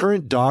 The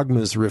current dogma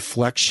is a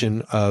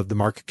reflection of the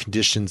market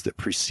conditions that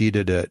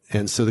preceded it.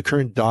 And so the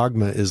current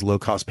dogma is low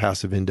cost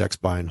passive index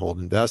buy and hold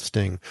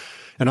investing.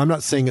 And I'm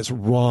not saying it's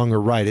wrong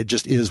or right. It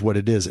just is what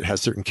it is. It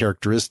has certain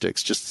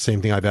characteristics, just the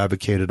same thing I've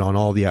advocated on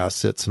all the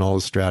assets and all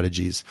the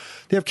strategies.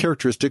 They have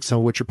characteristics, some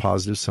of which are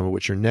positive, some of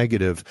which are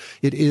negative.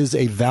 It is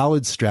a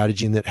valid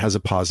strategy that has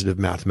a positive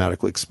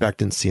mathematical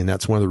expectancy. And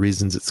that's one of the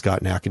reasons it's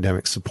gotten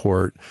academic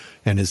support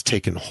and has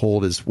taken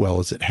hold as well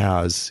as it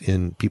has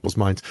in people's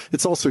minds.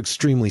 It's also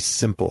extremely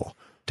simple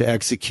to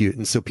execute.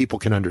 And so people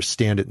can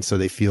understand it. And so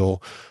they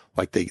feel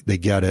like they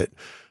get it.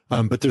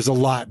 But there's a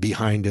lot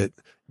behind it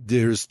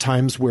There's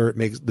times where it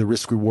makes the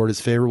risk reward is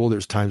favorable.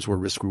 There's times where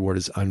risk reward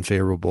is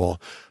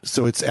unfavorable.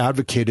 So it's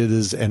advocated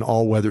as an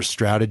all weather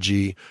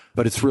strategy,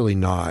 but it's really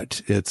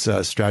not. It's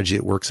a strategy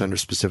that works under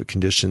specific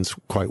conditions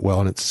quite well.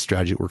 And it's a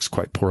strategy that works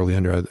quite poorly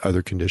under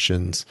other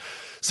conditions.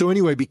 So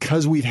anyway,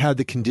 because we've had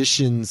the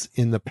conditions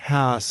in the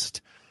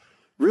past,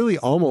 really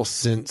almost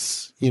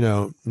since,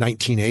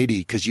 1980,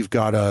 because you've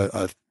got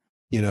a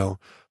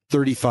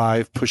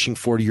 35 pushing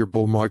 40-year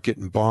bull market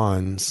in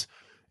bonds.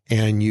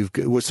 And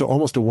so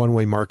almost a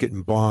one-way market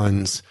in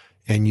bonds,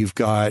 and you've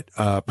got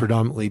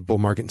predominantly bull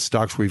market in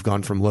stocks where you've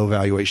gone from low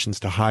valuations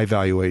to high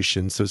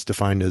valuations. So it's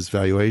defined as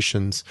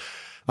valuations.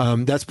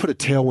 That's put a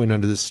tailwind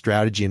under this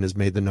strategy and has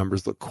made the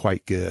numbers look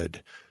quite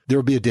good. There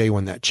will be a day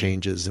when that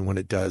changes. And when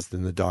it does,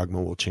 then the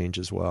dogma will change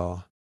as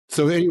well.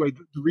 So anyway,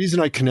 the reason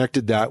I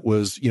connected that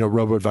was,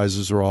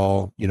 robo-advisors are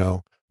all,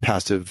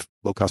 passive,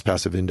 low-cost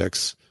passive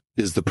index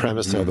is the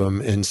premise of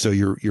them. And so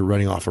you're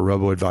running off a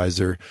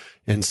robo-advisor.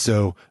 And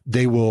so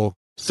they will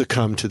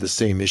succumb to the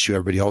same issue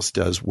everybody else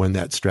does when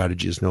that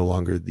strategy is no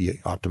longer the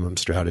optimum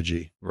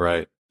strategy.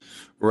 Right.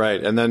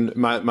 Right. And then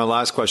my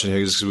last question here,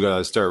 because we got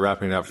to start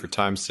wrapping it up for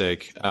time's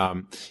sake,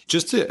 around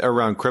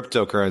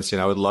cryptocurrency.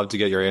 And I would love to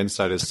get your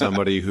insight as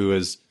somebody who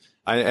is,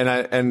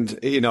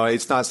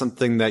 it's not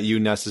something that you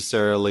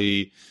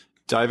necessarily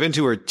dive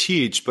into or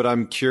teach, but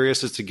I'm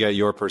curious as to get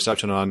your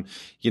perception on,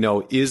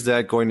 is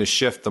that going to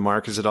shift the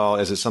markets at all?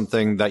 Is it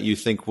something that you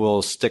think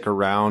will stick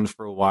around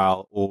for a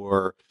while,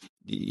 or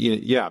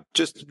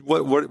just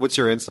what's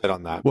your insight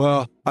on that?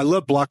 Well, I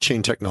love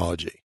blockchain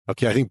technology.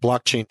 Okay. I think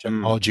blockchain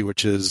technology,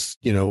 which is,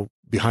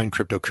 behind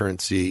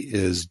cryptocurrency,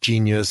 is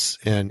genius,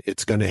 and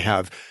it's going to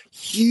have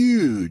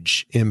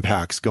huge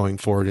impacts going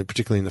forward, and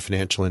particularly in the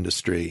financial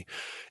industry.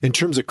 In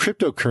terms of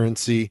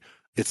cryptocurrency,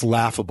 it's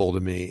laughable to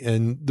me.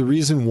 And the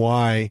reason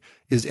why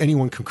is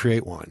anyone can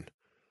create one.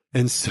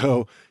 And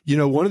so,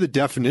 one of the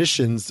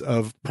definitions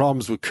of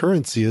problems with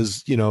currency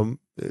is,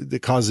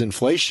 that causes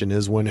inflation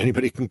is when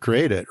anybody can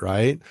create it,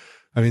 right?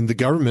 I mean, the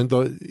government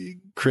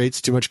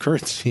creates too much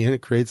currency and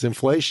it creates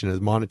inflation as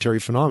a monetary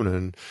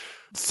phenomenon.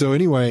 So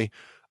anyway,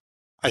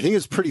 I think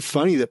it's pretty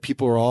funny that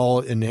people are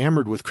all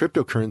enamored with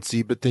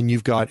cryptocurrency, but then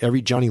you've got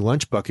every Johnny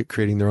Lunchbucket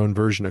creating their own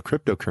version of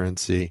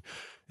cryptocurrency.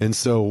 And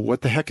so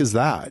what the heck is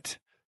that?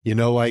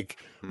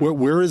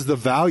 Where is the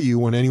value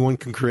when anyone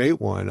can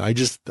create one? I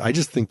just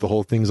think the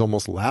whole thing's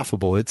almost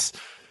laughable. It's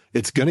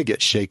going to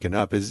get shaken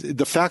up. Is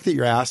the fact that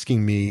you're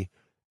asking me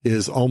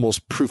is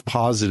almost proof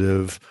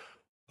positive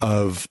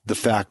of the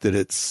fact that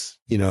it's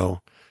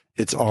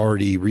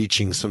already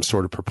reaching some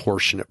sort of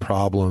proportionate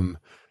problem,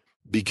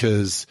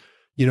 because,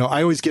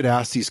 I always get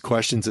asked these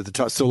questions at the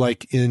top. So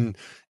like in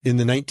the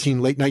late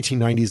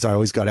 1990s, I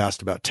always got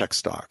asked about tech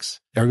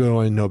stocks. Everyone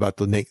wanted to know about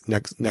the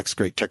next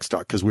great tech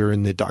stock because we were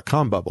in the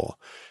 .com bubble.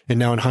 And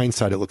now in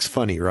hindsight, it looks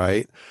funny,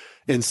 right?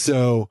 And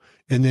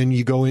then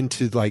you go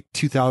into like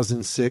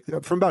 2006,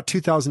 from about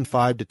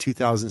 2005 to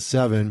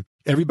 2007,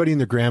 everybody and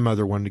their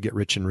grandmother wanted to get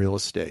rich in real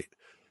estate.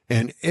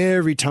 And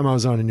every time I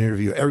was on an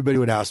interview, everybody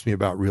would ask me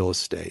about real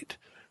estate.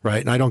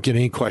 Right. And I don't get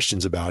any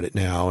questions about it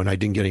now. And I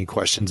didn't get any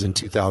questions in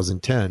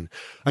 2010.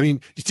 I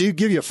mean, to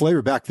give you a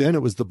flavor, back then,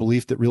 it was the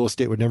belief that real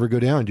estate would never go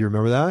down. Do you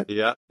remember that?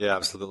 Yeah. Yeah,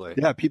 absolutely.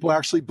 Yeah. People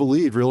actually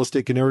believed real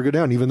estate can never go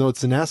down, even though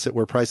it's an asset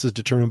where price is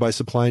determined by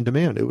supply and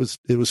demand. It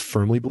was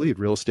firmly believed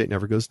real estate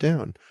never goes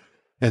down.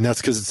 And that's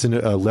because it's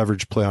a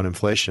leverage play on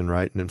inflation,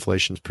 right? And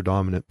inflation's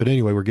predominant. But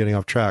anyway, we're getting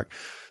off track.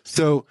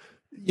 So,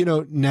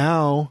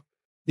 now,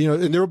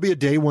 and there will be a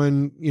day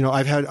when,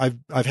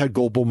 I've had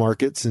gold bull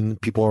markets, and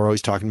people are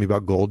always talking to me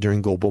about gold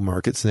during gold bull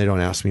markets, and they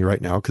don't ask me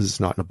right now because it's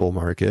not in a bull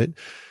market.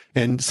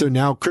 And so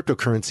now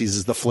cryptocurrencies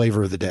is the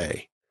flavor of the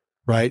day,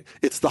 right?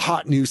 It's the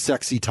hot new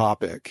sexy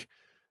topic.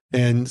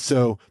 And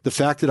so the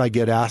fact that I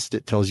get asked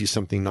it tells you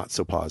something not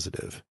so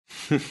positive.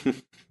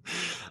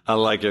 I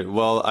like it.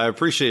 Well, I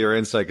appreciate your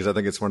insight, because I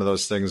think it's one of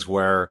those things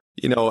where,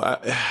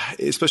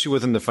 especially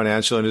within the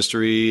financial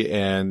industry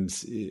and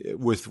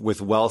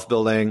with wealth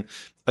building,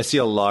 I see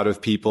a lot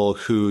of people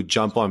who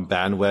jump on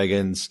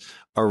bandwagons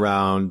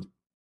around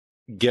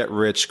get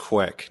rich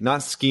quick,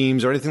 not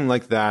schemes or anything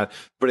like that,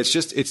 but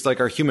it's like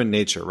our human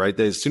nature, right?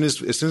 That as soon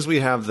as we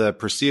have the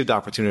perceived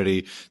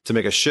opportunity to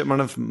make a shit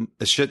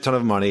ton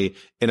of money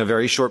in a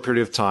very short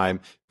period of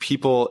time,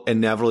 people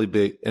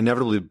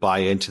inevitably buy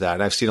into that.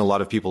 And I've seen a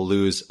lot of people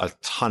lose a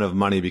ton of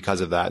money because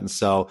of that. And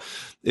so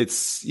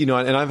it's, and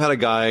I've had a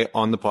guy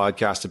on the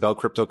podcast about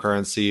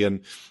cryptocurrency,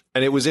 and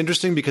it was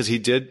interesting because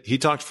he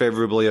talked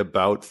favorably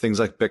about things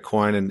like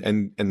Bitcoin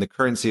and the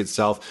currency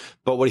itself.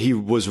 But what he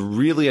was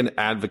really an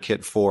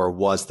advocate for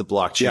was the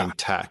blockchain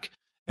tech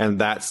and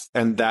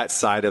that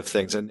side of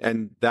things.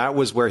 And that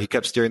was where he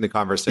kept steering the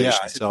conversation.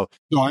 Yeah. So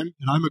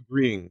I'm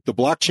agreeing. The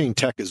blockchain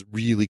tech is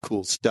really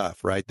cool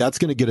stuff, right? That's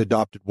going to get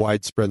adopted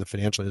widespread in the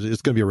financial industry.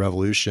 It's going to be a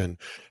revolution.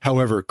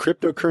 However,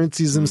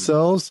 cryptocurrencies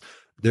themselves,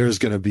 there's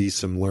going to be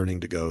some learning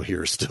to go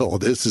here still.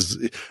 This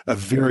is a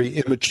very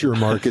immature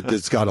market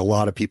that's got a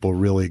lot of people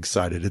really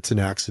excited. It's an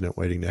accident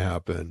waiting to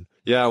happen.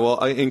 Yeah, well,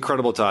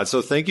 incredible, Todd.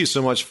 So thank you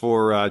so much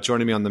for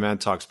joining me on the Man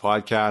Talks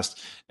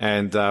podcast.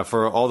 And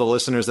for all the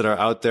listeners that are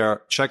out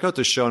there, check out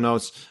the show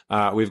notes.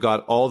 We've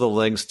got all the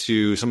links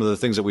to some of the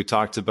things that we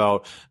talked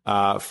about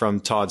from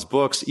Todd's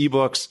books,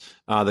 ebooks,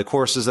 the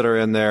courses that are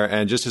in there,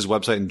 and just his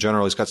website in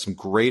general. He's got some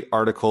great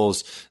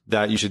articles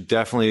that you should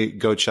definitely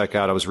go check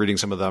out. I was reading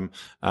some of them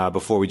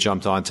before we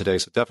jumped on today,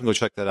 so definitely go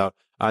check that out.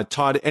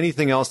 Todd,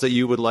 anything else that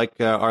you would like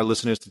our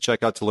listeners to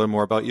check out to learn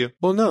more about you?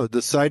 Well, no,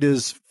 the site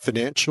is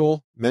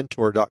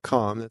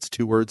financialmentor.com. That's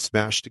two words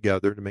smashed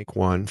together to make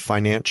one,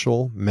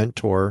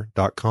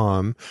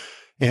 financialmentor.com.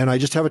 And I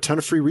just have a ton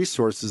of free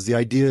resources. The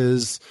idea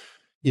is,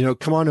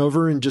 come on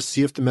over and just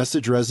see if the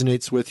message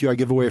resonates with you. I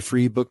give away a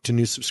free book to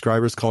new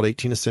subscribers called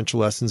 18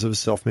 Essential Lessons of a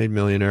Self-Made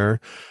Millionaire.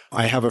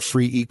 I have a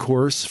free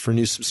e-course for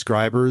new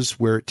subscribers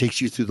where it takes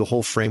you through the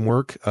whole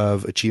framework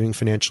of achieving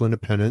financial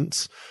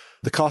independence.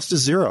 The cost is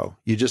zero.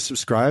 You just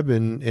subscribe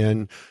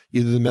and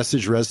either the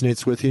message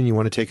resonates with you and you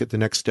want to take it the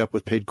next step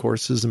with paid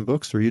courses and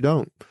books, or you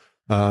don't.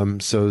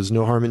 So there's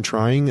no harm in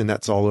trying, and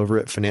that's all over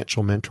at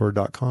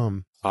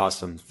financialmentor.com.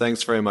 Awesome.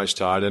 Thanks very much,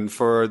 Todd. And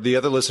for the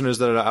other listeners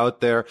that are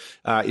out there,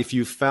 if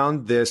you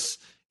found this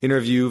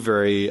interview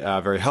very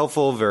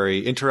helpful, very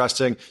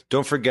interesting,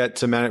 don't forget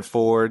to man it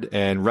forward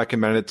and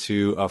recommend it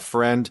to a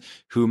friend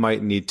who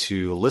might need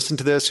to listen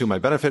to this, who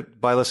might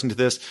benefit by listening to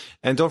this.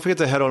 And don't forget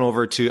to head on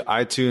over to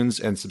iTunes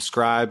and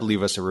subscribe,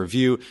 leave us a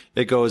review.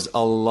 It goes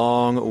a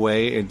long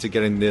way into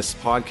getting this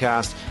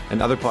podcast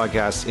and other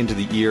podcasts into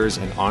the ears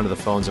and onto the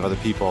phones of other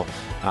people.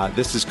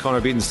 This is Connor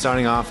Beaton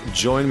signing off.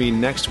 Join me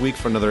next week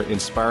for another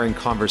inspiring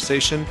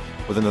conversation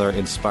with another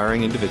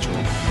inspiring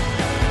individual.